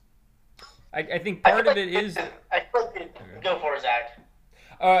 I think part of it is. Go for it, Zach.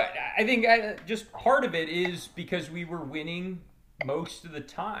 I think just part of it is because we were winning most of the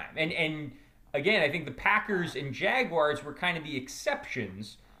time. And again, I think the Packers and Jaguars were kind of the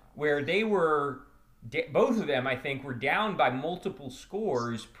exceptions, where they were, both of them, I think, were down by multiple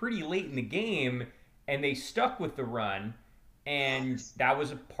scores pretty late in the game, and they stuck with the run. And that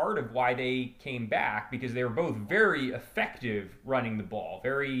was a part of why they came back, because they were both very effective running the ball,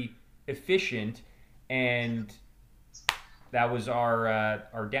 very efficient, and that was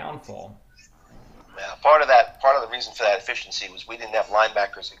our downfall. Yeah, part of the reason for that efficiency was we didn't have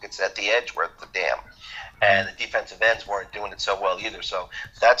linebackers who could set the edge worth the damn, and the defensive ends weren't doing it so well either. So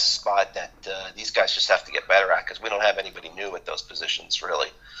that's a spot that these guys just have to get better at, because we don't have anybody new at those positions really.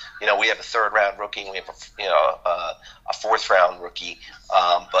 We have a third-round rookie, and we have a fourth-round rookie,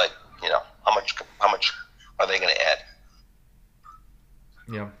 but how much are they going to add?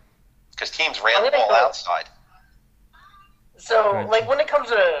 Yeah, because teams ran the ball outside. So, when it comes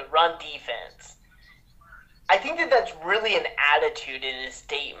to run defense, I think that's really an attitude in a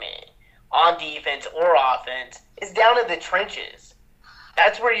statement on defense or offense. Is down in the trenches.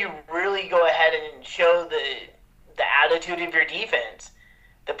 That's where you really go ahead and show the attitude of your defense,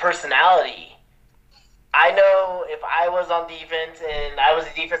 the personality. I know if I was on defense and I was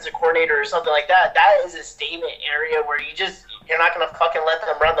a defensive coordinator or something like that, that is a statement area where you're not going to fucking let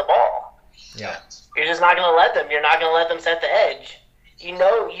them run the ball. Yeah. You're just not going to let them. You're not going to let them set the edge.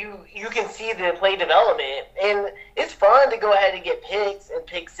 You can see the play development, and it's fun to go ahead and get picks and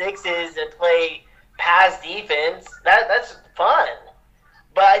pick sixes and play pass defense. That's fun.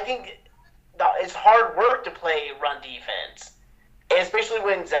 But I think it's hard work to play run defense, and especially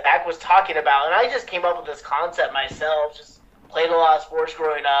when Zach was talking about, and I just came up with this concept myself, just played a lot of sports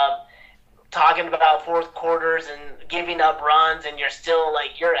growing up, talking about fourth quarters and giving up runs, and you're still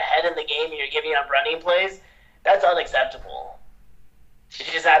you're ahead in the game and you're giving up running plays. That's unacceptable. It's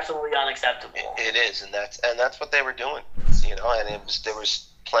just absolutely unacceptable. It is, and that's what they were doing, and there was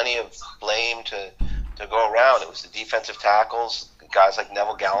plenty of blame to go around. It was the defensive tackles, guys like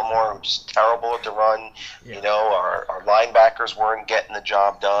Neville Gallimore, who were just terrible at the run. Yeah. Our linebackers weren't getting the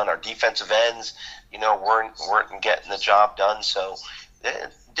job done. Our defensive ends, weren't getting the job done. So, in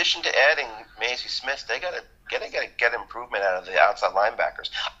addition to adding Maisie Smith, they got to get improvement out of the outside linebackers.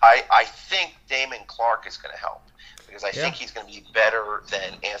 I think Damon Clark is going to help, because I think he's going to be better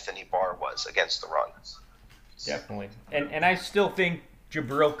than Anthony Barr was against the run. Definitely. And I still think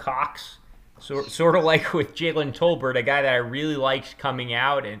Jabril Cox, sort of like with Jalen Tolbert, a guy that I really liked coming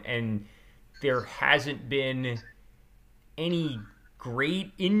out, and there hasn't been any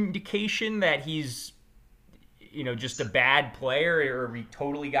great indication that he's just a bad player, or we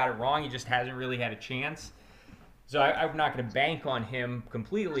totally got it wrong. He just hasn't really had a chance. So I'm not going to bank on him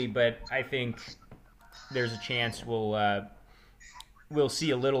completely, but I think there's a chance we'll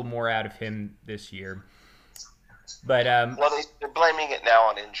see a little more out of him this year. But they're blaming it now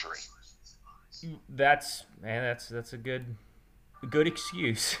on injury. That's a good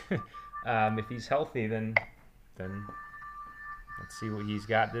excuse. If he's healthy, then let's see what he's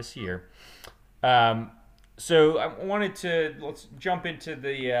got this year. So I wanted to let's jump into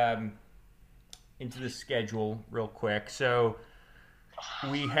the schedule real quick. So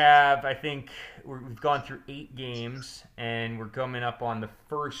we have, I think, we've gone through 8 games, and we're coming up on the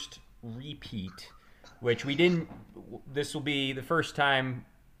first repeat, which we didn't. This will be the first time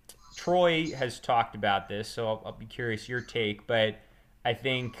Troy has talked about this, so I'll be curious your take. But I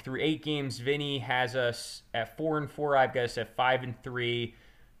think through 8 games, Vinny has us at 4-4. I've got us at 5-3.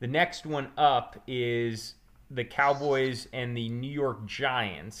 The next one up is the Cowboys and the New York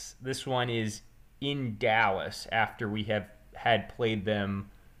Giants. This one is in Dallas after we had played them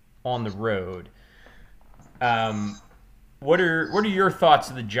on the road. What are your thoughts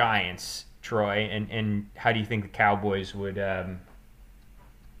of the Giants, Troy, and how do you think the Cowboys would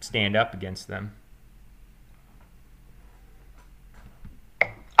stand up against them?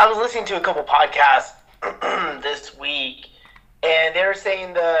 I was listening to a couple podcasts this week, and they were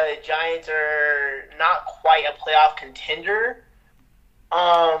saying the Giants are not quite a playoff contender.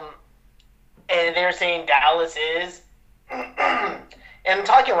 And they were saying Dallas is. And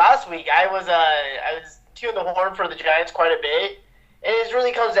talking last week, I was tuning the horn for the Giants quite a bit, and it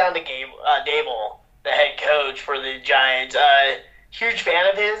really comes down to Dable, the head coach for the Giants. Huge fan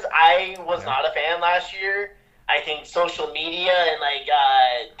of his. I was not a fan last year. I think social media and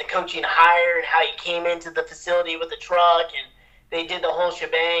the coaching hire and how he came into the facility with the truck and they did the whole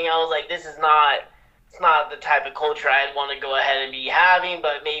shebang. I was like, this is not the type of culture I'd want to go ahead and be having.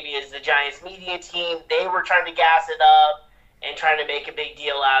 But maybe as the Giants media team, they were trying to gas it up and trying to make a big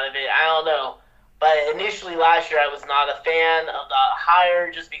deal out of it. I don't know. But initially last year, I was not a fan of the hire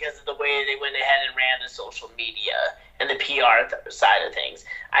just because of the way they went ahead and ran the social media and the PR side of things.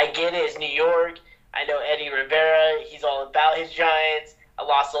 I get it. It's New York. I know Eddie Rivera. He's all about his Giants. I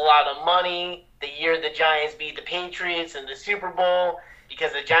lost a lot of money the year the Giants beat the Patriots in the Super Bowl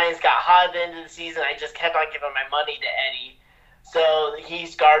because the Giants got hot at the end of the season. I just kept on giving my money to Eddie. So he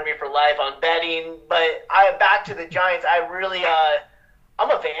scarred me for life on betting. But back to the Giants. I'm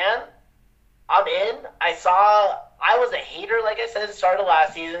a fan. I'm in. I was a hater, like I said, at the start of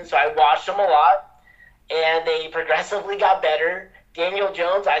last season, so I watched them a lot, and they progressively got better. Daniel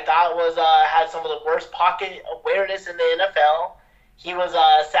Jones, I thought, had some of the worst pocket awareness in the NFL. He was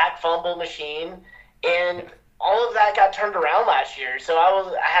a sack fumble machine, and all of that got turned around last year. So I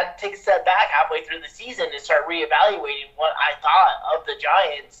had to take a step back halfway through the season and start reevaluating what I thought of the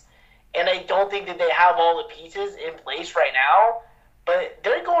Giants. And I don't think that they have all the pieces in place right now. But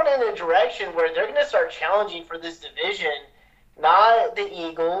they're going in a direction where they're going to start challenging for this division, not the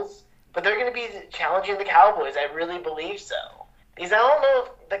Eagles, but they're going to be challenging the Cowboys. I really believe so. Because I don't know if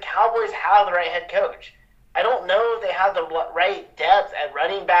the Cowboys have the right head coach. I don't know if they have the right depth at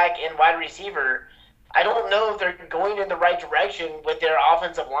running back and wide receiver. I don't know if they're going in the right direction with their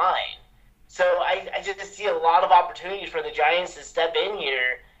offensive line. So I just see a lot of opportunities for the Giants to step in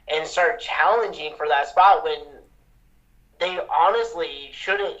here and start challenging for that spot when they honestly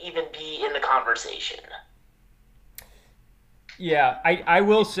shouldn't even be in the conversation. Yeah, I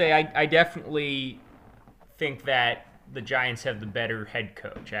will say I definitely think that the Giants have the better head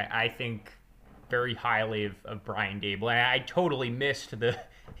coach. I think very highly of Brian Dable. And I totally missed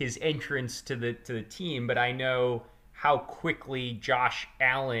his entrance to the team, but I know how quickly Josh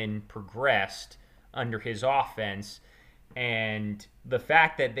Allen progressed under his offense, and the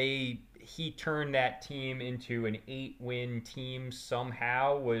fact that he turned that team into an 8-win team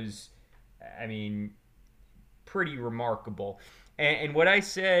somehow was, pretty remarkable. And what I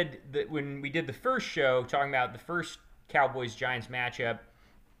said that when we did the first show, talking about the first Cowboys-Giants matchup,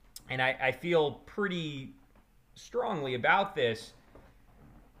 and I feel pretty strongly about this,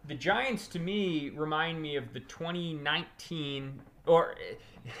 the Giants, to me, remind me of the 2019, or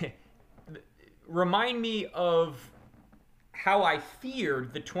remind me of how I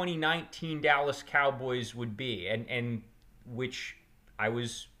feared the 2019 Dallas Cowboys would be, and which I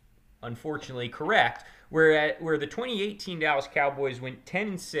was unfortunately correct, where the 2018 Dallas Cowboys went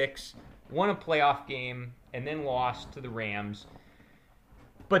 10-6, won a playoff game, and then lost to the Rams.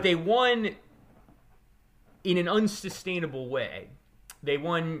 But they won in an unsustainable way.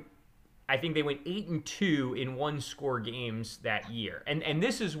 I think they went 8-2 in one-score games that year. And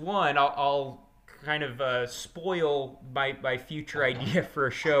this is one, I'll kind of spoil my future idea for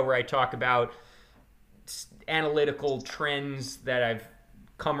a show where I talk about analytical trends that I've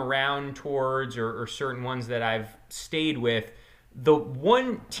come around towards or certain ones that I've stayed with. The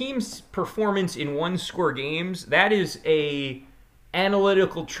one team's performance in one-score games, that is a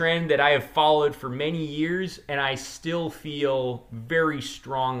analytical trend that I have followed for many years, and I still feel very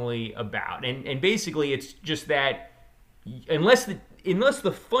strongly about. And basically, it's just that unless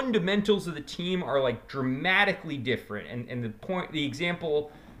the fundamentals of the team are like dramatically different, and the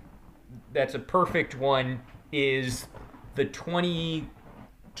example that's a perfect one is the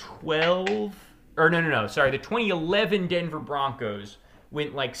 2011 Denver Broncos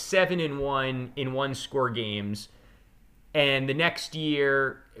went like 7-1 in one-score games. And the next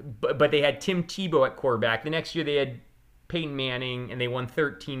year, but they had Tim Tebow at quarterback. The next year they had Peyton Manning, and they won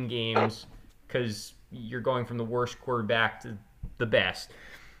 13 games because you're going from the worst quarterback to the best.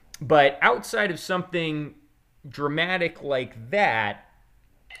 But outside of something dramatic like that,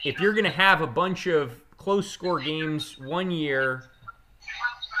 if you're going to have a bunch of close score games one year,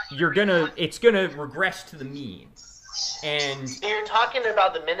 it's going to regress to the mean. And you're talking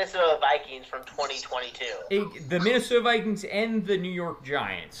about the Minnesota Vikings from 2022. The Minnesota Vikings and the New York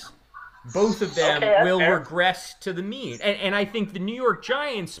Giants. Both of them will regress to the mean. And I think the New York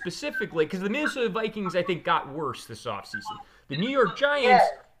Giants specifically, because the Minnesota Vikings, I think, got worse this offseason. The New York Giants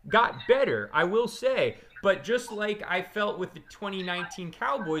got better, I will say. But just like I felt with the 2019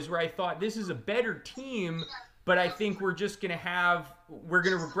 Cowboys, where I thought this is a better team, but I think we're going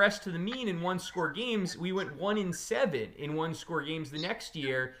to regress to the mean in one-score games. We went 1-7 in one-score games the next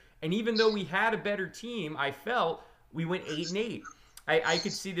year. And even though we had a better team, I felt we went 8-8. I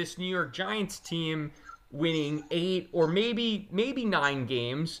could see this New York Giants team winning 8 or maybe 9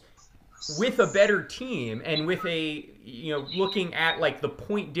 games with a better team, and with looking at like the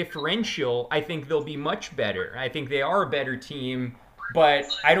point differential, I think they'll be much better. I think they are a better team, but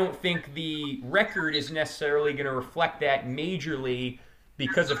I don't think the record is necessarily going to reflect that majorly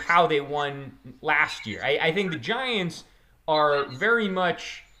because of how they won last year. I think the Giants are very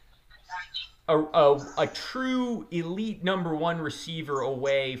much a true elite number one receiver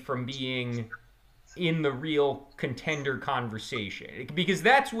away from being in the real contender conversation. Because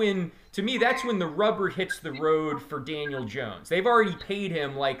that's when the rubber hits the road for Daniel Jones. They've already paid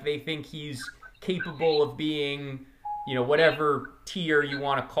him like they think he's capable of being, whatever tier you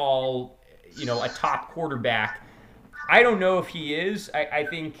want to call, a top quarterback. I don't know if he is. I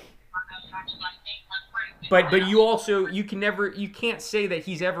think... But you can't say that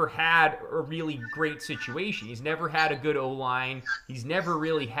he's ever had a really great situation. He's never had a good O-line. He's never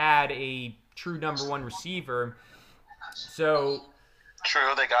really had a true number one receiver. So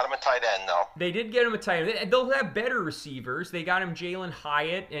true, they got him a tight end though. They did get him a tight end. They'll have better receivers. They got him Jalen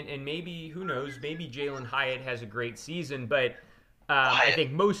Hyatt, and maybe, who knows, maybe Jalen Hyatt has a great season, but I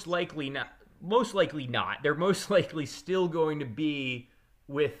think most likely not. They're most likely still going to be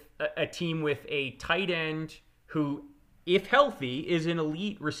with a team with a tight end who, if healthy, is an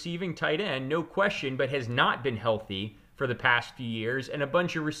elite receiving tight end, no question, but has not been healthy for the past few years, and a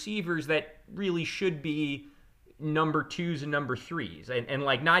bunch of receivers that really should be number 2s and number 3s, and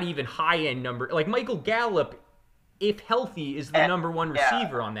like not even high-end number. Like Michael Gallup, if healthy, is the number 1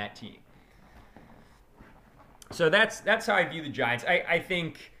 receiver on that team. So that's how I view the Giants. I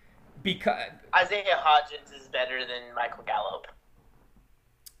think because Isaiah Hodgins is better than Michael Gallup.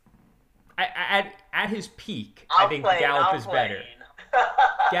 At his peak, I think Gallup is better.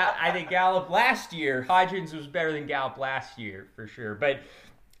 I think Gallup last year, Hodgins was better than Gallup last year for sure. But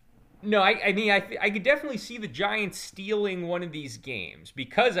no, I could definitely see the Giants stealing one of these games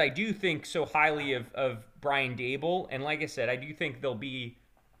because I do think so highly of Brian Daboll, and like I said, I do think they'll be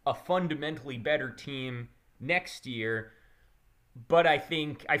a fundamentally better team next year. But I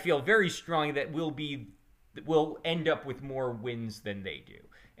feel very strongly that we'll end up with more wins than they do.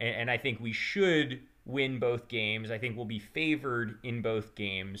 And I think we should win both games. I think we'll be favored in both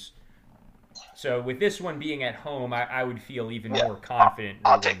games. So with this one being at home, I would feel even more confident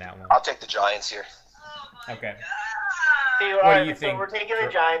in that one. I'll take the Giants here. Okay. What do you think? So we're taking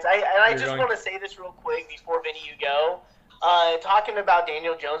the Giants. I just want to say this real quick before, Vinny, you go. Talking about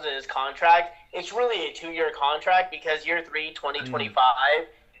Daniel Jones and his contract, it's really a 2-year contract because year 3, 2025,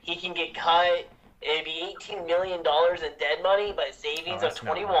 he can get cut. It'd be $18 million in dead money, but savings of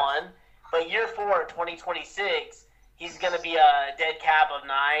 21. But year 4, 2026, he's going to be a dead cap of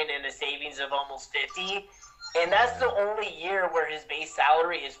 9 and a savings of almost 50. And that's the only year where his base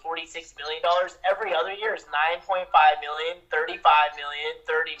salary is $46 million. Every other year is $9.5 million, $35 million,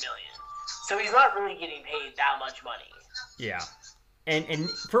 $30 million. So he's not really getting paid that much money. Yeah. And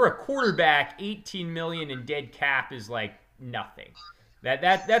for a quarterback, $18 million in dead cap is like nothing.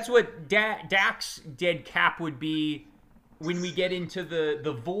 That's what Dak's dead cap would be when we get into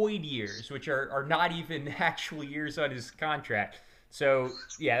the void years, which are not even actual years on his contract. So,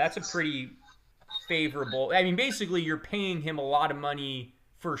 yeah, that's a pretty favorable. I mean, basically, you're paying him a lot of money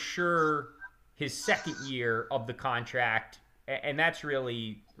for sure his second year of the contract, and that's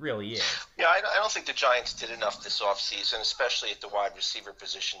really it. Yeah, I don't think the Giants did enough this offseason, especially at the wide receiver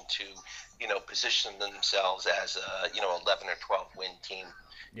position, to position themselves as a 11 or 12 win team.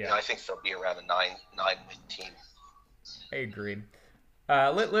 Yeah, I think they'll be around a 9 win team. I agree.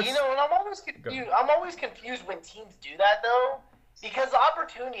 Let's. And I'm always confused. I'm always confused when teams do that though, because the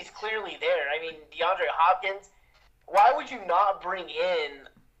opportunity is clearly there. I mean, DeAndre Hopkins. Why would you not bring in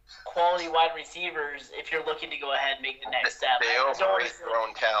quality wide receivers if you're looking to go ahead and make the next step? They overrate their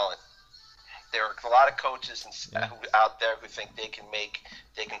own talent. There are a lot of coaches out there who think they can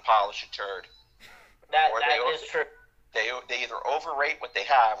polish a turd. That Or is true. they either overrate what they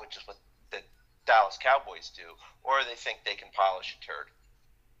have, which is what the Dallas Cowboys do, or they think they can polish a turd.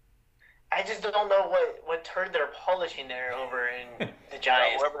 I just don't know what turd they're polishing there over in the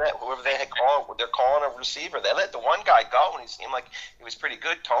Giants. Whoever they had called, they're calling a receiver. They let the one guy go, and he seemed like he was pretty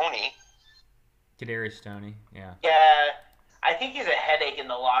good. Tony. Kadarius Toney, yeah. Yeah, I think he's a headache in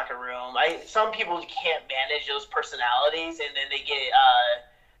the locker room. Some people can't manage those personalities, and then they get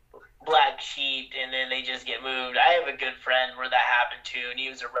black sheep, and then they just get moved. I have a good friend where that happened to, and he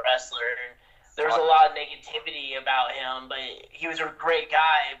was a wrestler. And there's a lot of negativity about him, but he was a great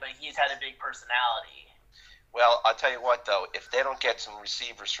guy, but he's had a big personality. Well, I'll tell you what, though, if they don't get some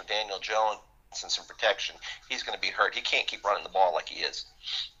receivers for Daniel Jones and some protection, he's going to be hurt. He can't keep running the ball like he is.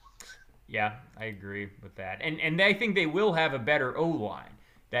 Yeah, I agree with that. And I think they will have a better O-line.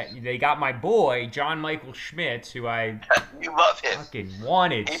 That they got my boy, John Michael Schmitz, who I you love him. Fucking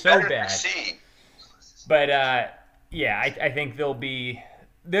wanted he so better bad. Succeed. But, yeah, I think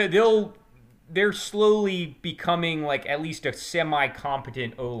they're slowly becoming like at least a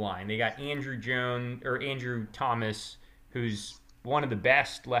semi-competent O-line. They got Andrew Thomas, who's one of the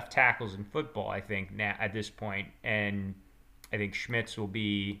best left tackles in football, I think, now at this point. And I think Schmitz will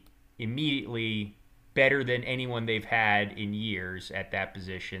be immediately better than anyone they've had in years at that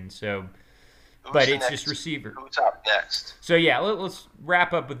position. So, but it's just receiver. Who's up next? So yeah, let's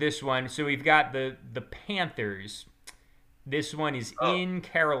wrap up with this one. So we've got the Panthers. This one is in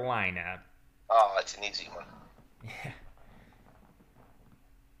Carolina. Oh, it's an easy one. Yeah.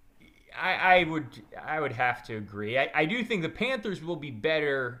 I would have to agree. I do think the Panthers will be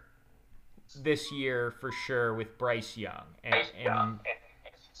better this year for sure with Bryce Young.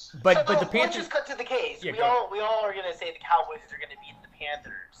 But the Panthers. Let's just cut to the case. Yeah, we all are gonna say the Cowboys are gonna beat the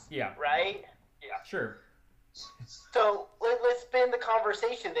Panthers. Yeah. Right. Yeah. Sure. So let's spin the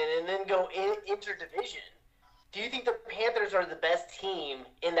conversation then, and then go interdivision. Do you think the Panthers are the best team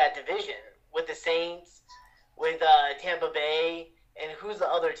in that division with the Saints, with Tampa Bay, and who's the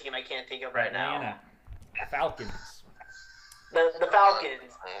other team I can't think of right now? Falcons. The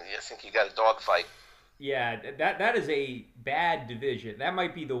Falcons. I think you got a dogfight. Yeah, that is a bad division. That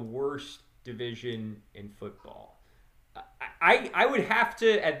might be the worst division in football. I would have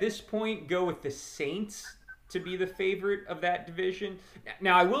to, at this point, go with the Saints to be the favorite of that division.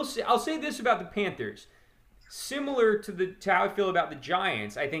 Now, I'll say this about the Panthers. Similar to how I feel about the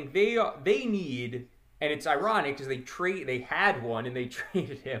Giants, I think they need, and it's ironic because they had one and they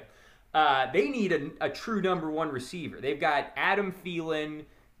traded him. They need a true number one receiver. They've got Adam Thielen.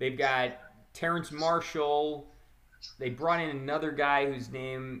 They've got Terrence Marshall. They brought in another guy whose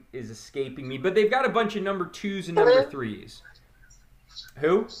name is escaping me, but they've got a bunch of number twos and number threes.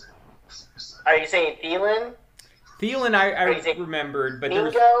 Who? Are you saying Thielen? Thielen, I remembered, but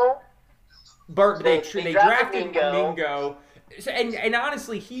Mingo? They drafted Mingo. And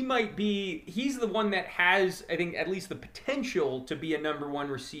honestly, he's the one that has, I think, at least the potential to be a number one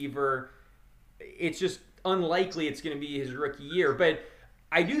receiver. It's just unlikely it's going to be his rookie year. But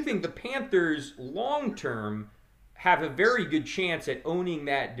I do think the Panthers, long term, have a very good chance at owning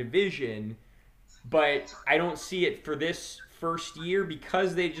that division. But I don't see it for this first year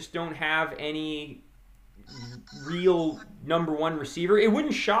because they just don't have any real number one receiver. It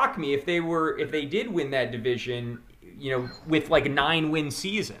wouldn't shock me if they did win that division, with like a 9-win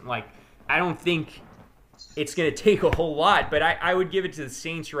season. Like, I don't think it's going to take a whole lot, but I would give it to the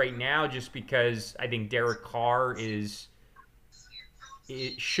Saints right now just because I think Derek Carr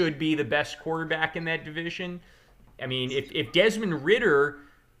should be the best quarterback in that division. I mean, if Desmond Ridder,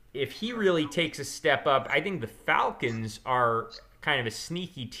 if he really takes a step up, I think the Falcons are kind of a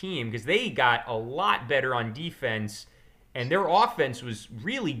sneaky team because they got a lot better on defense, and their offense was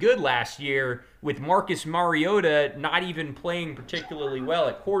really good last year with Marcus Mariota not even playing particularly well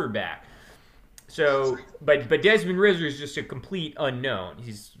at quarterback. So, but Desmond Ridder is just a complete unknown.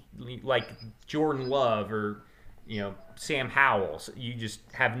 He's like Jordan Love or Sam Howell. So you just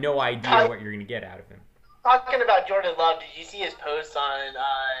have no idea what you're going to get out of him. Talking about Jordan Love, did you see his post on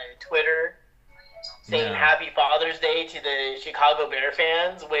Twitter saying Happy Father's Day to the Chicago Bear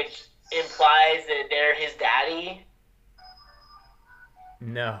fans, which implies that they're his daddy?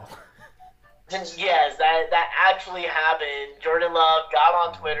 No. Yes, that actually happened. Jordan Love got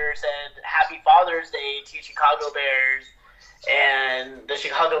on Twitter, said Happy Father's Day to Chicago Bears, and the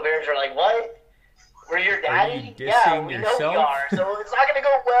Chicago Bears are like, what? We're your daddy? Are you dissing yeah, we yourself? know we are. So it's not going to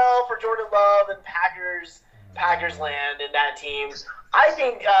go well for Jordan Love and Packers land and that team. I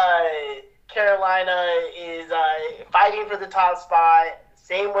think Carolina is fighting for the top spot.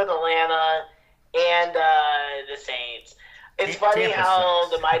 Same with Atlanta and the Saints. It's funny Tampa how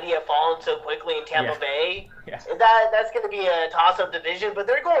sucks. the Mighty have fallen so quickly in Tampa Yeah. Bay. Yeah. That's going to be a toss-up division, but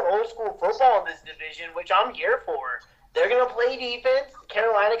they're going old school football in this division, which I'm here for. They're going to play defense.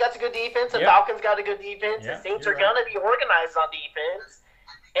 Carolina got a good defense. The Yep. Falcons got a good defense. Yeah, The Saints you're are going to be organized on defense,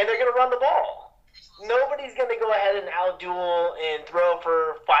 and they're going to run the ball. Nobody's going to go ahead and out-duel and throw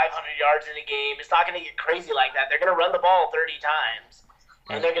for 500 yards in a game. It's not going to get crazy like that. They're going to run the ball 30 times,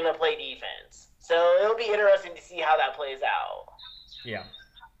 and they're going to play defense. So it'll be interesting to see how that plays out. Yeah.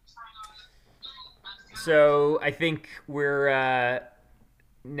 So I think we're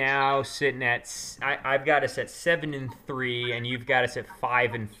now sitting at. I've got us at 7-3, and you've got us at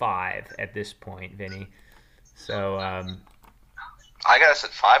 5-5 at this point, Vinny. So I got us at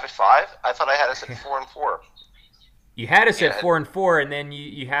 5-5. I thought I had us at 4-4. you had us at 4-4, and then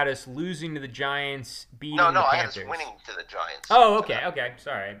you had us losing to the Giants, beating No, the I had Panthers. us winning to the Giants. Oh, okay.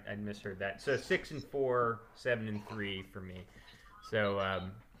 Sorry, I misheard that. So 6-4, 7-3 for me. So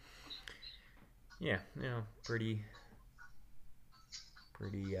yeah, pretty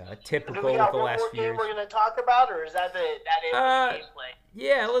typical Do we with got the one last more few game years. we're going to talk about, or is that it for the gameplay?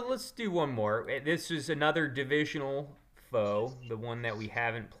 Yeah, let's do one more. This is another divisional foe, the one that we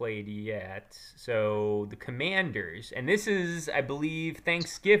haven't played yet. So the Commanders, and this is, I believe,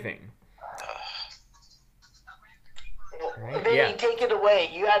 Thanksgiving. Right? Vinny, Yeah. take it away.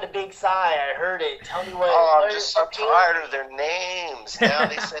 You had a big sigh. I heard it. Tell me what. Oh, what I'm just is so the team? tired of their names. Now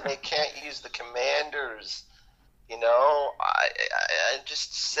they said they can't use the Commanders. I'm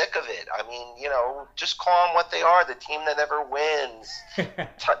just sick of it. I mean, just call them what they are, the team that never wins,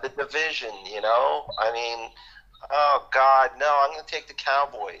 the division, I mean, oh, God, no, I'm going to take the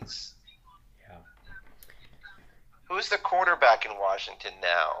Cowboys. Yeah. Who's the quarterback in Washington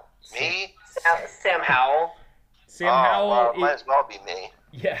now? Me? Sam Howell. Sam Howell. Well, might as well be me.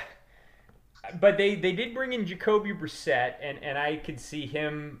 Yeah. But they did bring in Jacoby Brissett, and I could see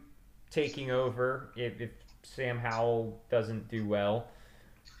him taking over if Sam Howell doesn't do well.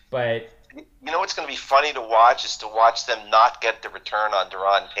 But You know what's going to be funny to watch is to watch them not get the return on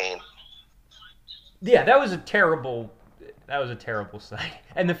Deron Payne. yeah, that was a terrible sign.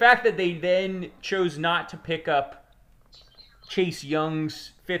 And the fact that they then chose not to pick up Chase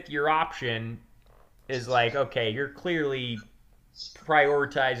Young's fifth-year option is like, okay, you're clearly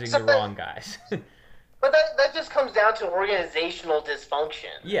prioritizing the wrong guys. But that just comes down to organizational dysfunction.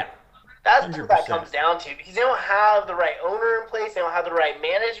 Yeah. That's what that 100%. comes down to, because they don't have the right owner in place, they don't have the right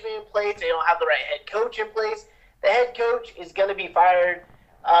management in place, they don't have the right head coach in place. The head coach is going to be fired.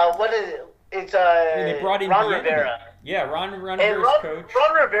 What is it? It's They brought in Ron Bieniemy. Rivera. Yeah, Ron And Rivera's coach.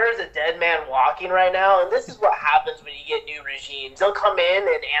 Ron Rivera's a dead man walking right now, and this is what happens when you get new regimes. They'll come in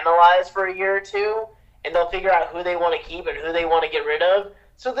and analyze for a year or two, and they'll figure out who they want to keep and who they want to get rid of.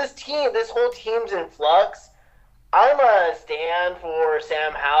 So this whole team's in flux. I'm a stand for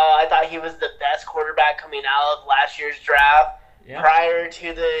Sam Howell. I thought he was the best quarterback coming out of last year's draft. Yeah. Prior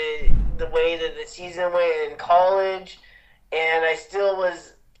to the way that the season went in college, and I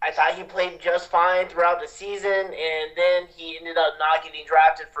thought he played just fine throughout the season, and then he ended up not getting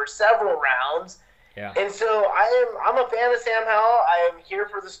drafted for several rounds. Yeah. And so I'm a fan of Sam Howell. I am here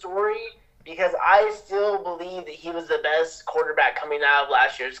for the story because I still believe that he was the best quarterback coming out of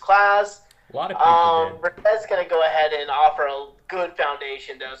last year's class. A lot of people did. Brissett's going to go ahead and offer a good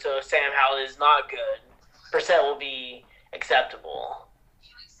foundation, though, so if Sam Howell is not good, Brissett will be acceptable.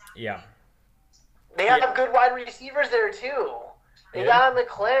 Yeah. They have good wide receivers there, too. They Yeah. got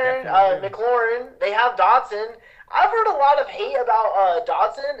McLaurin. Definitely do. McLaurin. They have Dotson. I've heard a lot of hate about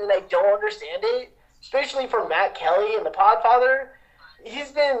Dotson, and I don't understand it, especially from Matt Kelly and the Podfather.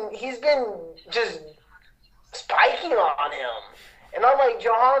 He's been just spiking on him. And I'm like,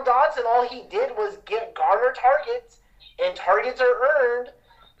 Jahan Dotson, all he did was garner targets, and targets are earned,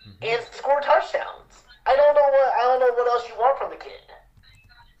 and score touchdowns. I don't know what else you want from the kid.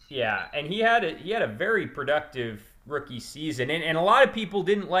 Yeah, and he had a very productive rookie season, and a lot of people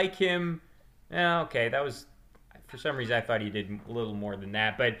didn't like him. Okay, that was, for some reason I thought he did a little more than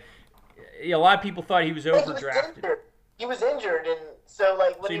that, but a lot of people thought he was overdrafted. He was injured, and so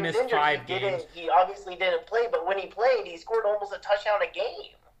when he he was missed injured, 5 games. he obviously didn't play. But when he played, he scored almost a touchdown a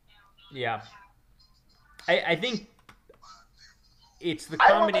game. Yeah, I think it's the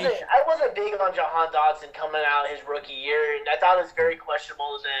combination. I wasn't big on Jahan Dotson coming out his rookie year, and I thought it was very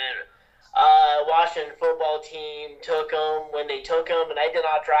questionable that Washington football team took him when they took him, and I did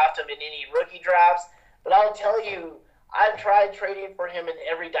not draft him in any rookie drafts. But I'll tell you, I've tried trading for him in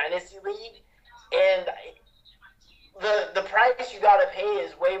every dynasty league, and the price you got to pay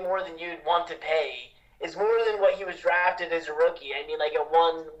is way more than you'd want to pay. It's more than what he was drafted as a rookie. I mean, like a 1.8,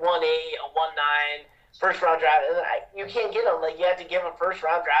 a 1.9, first round draft, and you can't get him. Like, you have to give him first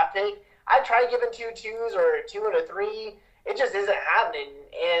round draft pick. I tried giving 2 2s or a 2 and a 3. It just isn't happening,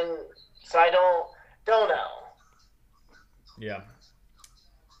 and so I don't know. Yeah.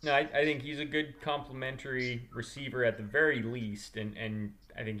 No, I think he's a good complementary receiver at the very least, and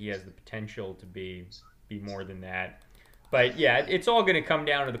I think he has the potential to be more than that. But yeah, it's all going to come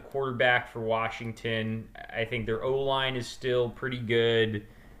down to the quarterback for Washington. I think their O-line is still pretty good.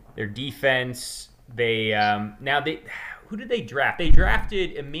 Their defense, who did they draft? They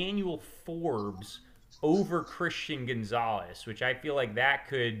drafted Emmanuel Forbes over Christian Gonzalez, which I feel like that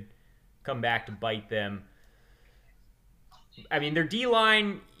could come back to bite them. I mean, their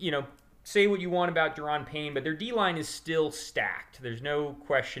D-line, say what you want about Deron Payne, but their D-line is still stacked. There's no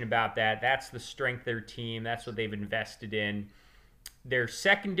question about that. That's the strength of their team. That's what they've invested in. Their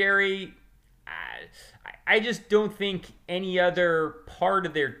secondary, I just don't think any other part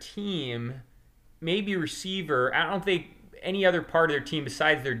of their team, maybe receiver, I don't think any other part of their team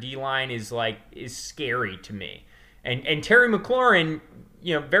besides their D-line is scary to me. And Terry McLaurin,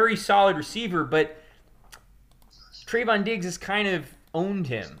 very solid receiver, but Trayvon Diggs has kind of owned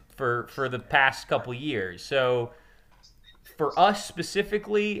him for the past couple years. So for us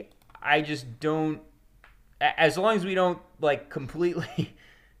specifically, I just don't, as long as we don't completely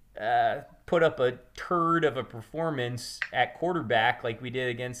put up a turd of a performance at quarterback like we did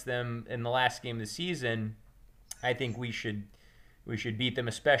against them in the last game of the season, I think we should beat them,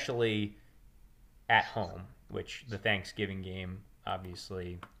 especially at home, which the Thanksgiving game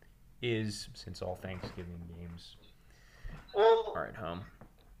obviously is, since all Thanksgiving games are at home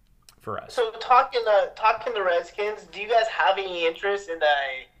for us. So talking to Redskins, do you guys have any interest in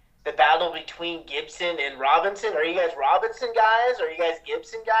the battle between Gibson and Robinson? Are you guys Robinson guys? Are you guys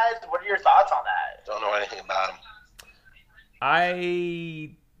Gibson guys? What are your thoughts on that? Don't know anything about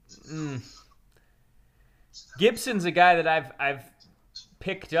him. Gibson's a guy that I've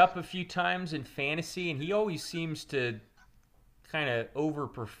picked up a few times in fantasy, and he always seems to kind of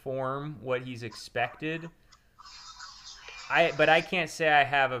overperform what he's expected. But I can't say I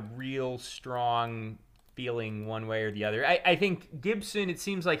have a real strong feeling one way or the other. I think Gibson, it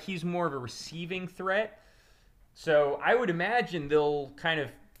seems like he's more of a receiving threat. So I would imagine they'll kind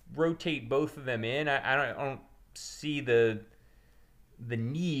of rotate both of them in. I don't see the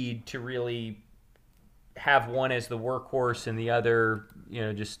need to really have one as the workhorse and the other,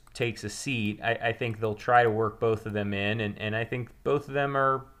 just takes a seat. I think they'll try to work both of them in, and I think both of them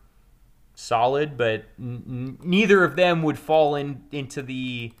are solid, but neither of them would fall into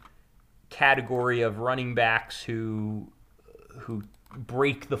the category of running backs who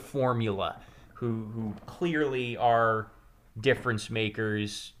break the formula, who clearly are difference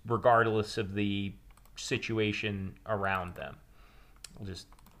makers regardless of the situation around them. I'll just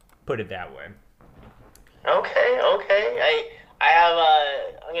put it that way. Okay.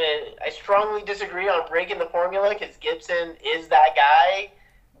 I strongly disagree on breaking the formula because Gibson is that guy,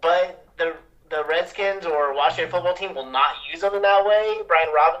 but the Redskins or Washington football team will not use him in that way. Brian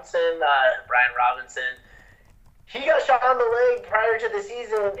Robinson, he got shot on the leg prior to the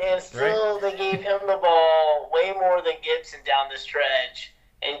season, and still They gave him the ball way more than Gibson down the stretch.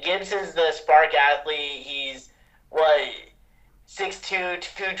 And Gibson's the spark athlete. He's 6'2",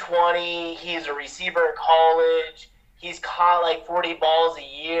 220. He's a receiver in college. He's caught 40 balls a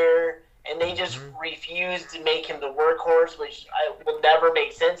year, and they just refuse to make him the workhorse, which will never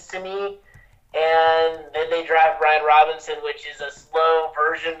make sense to me. And then they draft Brian Robinson, which is a slow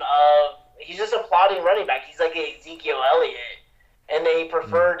version of – he's just a plodding running back. He's like Ezekiel Elliott. And they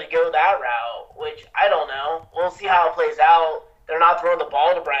prefer to go that route, which I don't know. We'll see how it plays out. They're not throwing the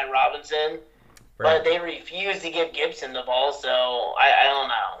ball to Brian Robinson, but they refuse to give Gibson the ball, so I don't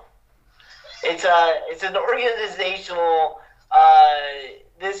know. It's an organizational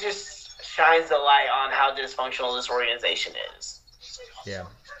this just shines the light on how dysfunctional this organization is. Yeah.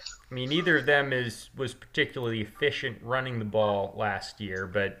 I mean, neither of them was particularly efficient running the ball last year,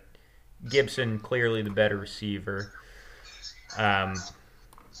 but Gibson clearly the better receiver. Yeah.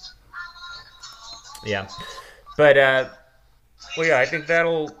 But I think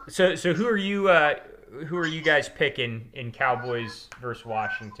that'll. So who are you guys picking in Cowboys versus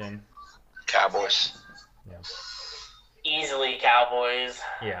Washington? Cowboys. Yeah. Easily Cowboys.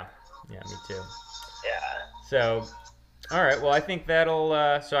 Yeah, me too. Yeah. So, all right. Well, I think that'll.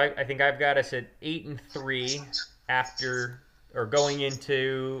 So I think I've got us at 8-3 after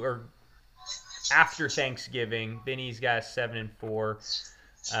Thanksgiving. Vinny's got us 7-4.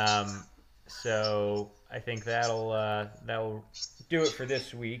 So I think that'll do it for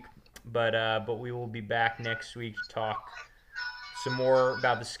this week. But we will be back next week to talk some more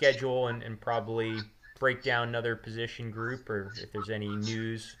about the schedule and probably break down another position group, or if there's any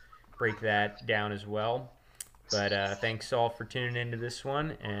news, break that down as well. But thanks all for tuning into this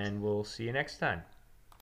one, and we'll see you next time.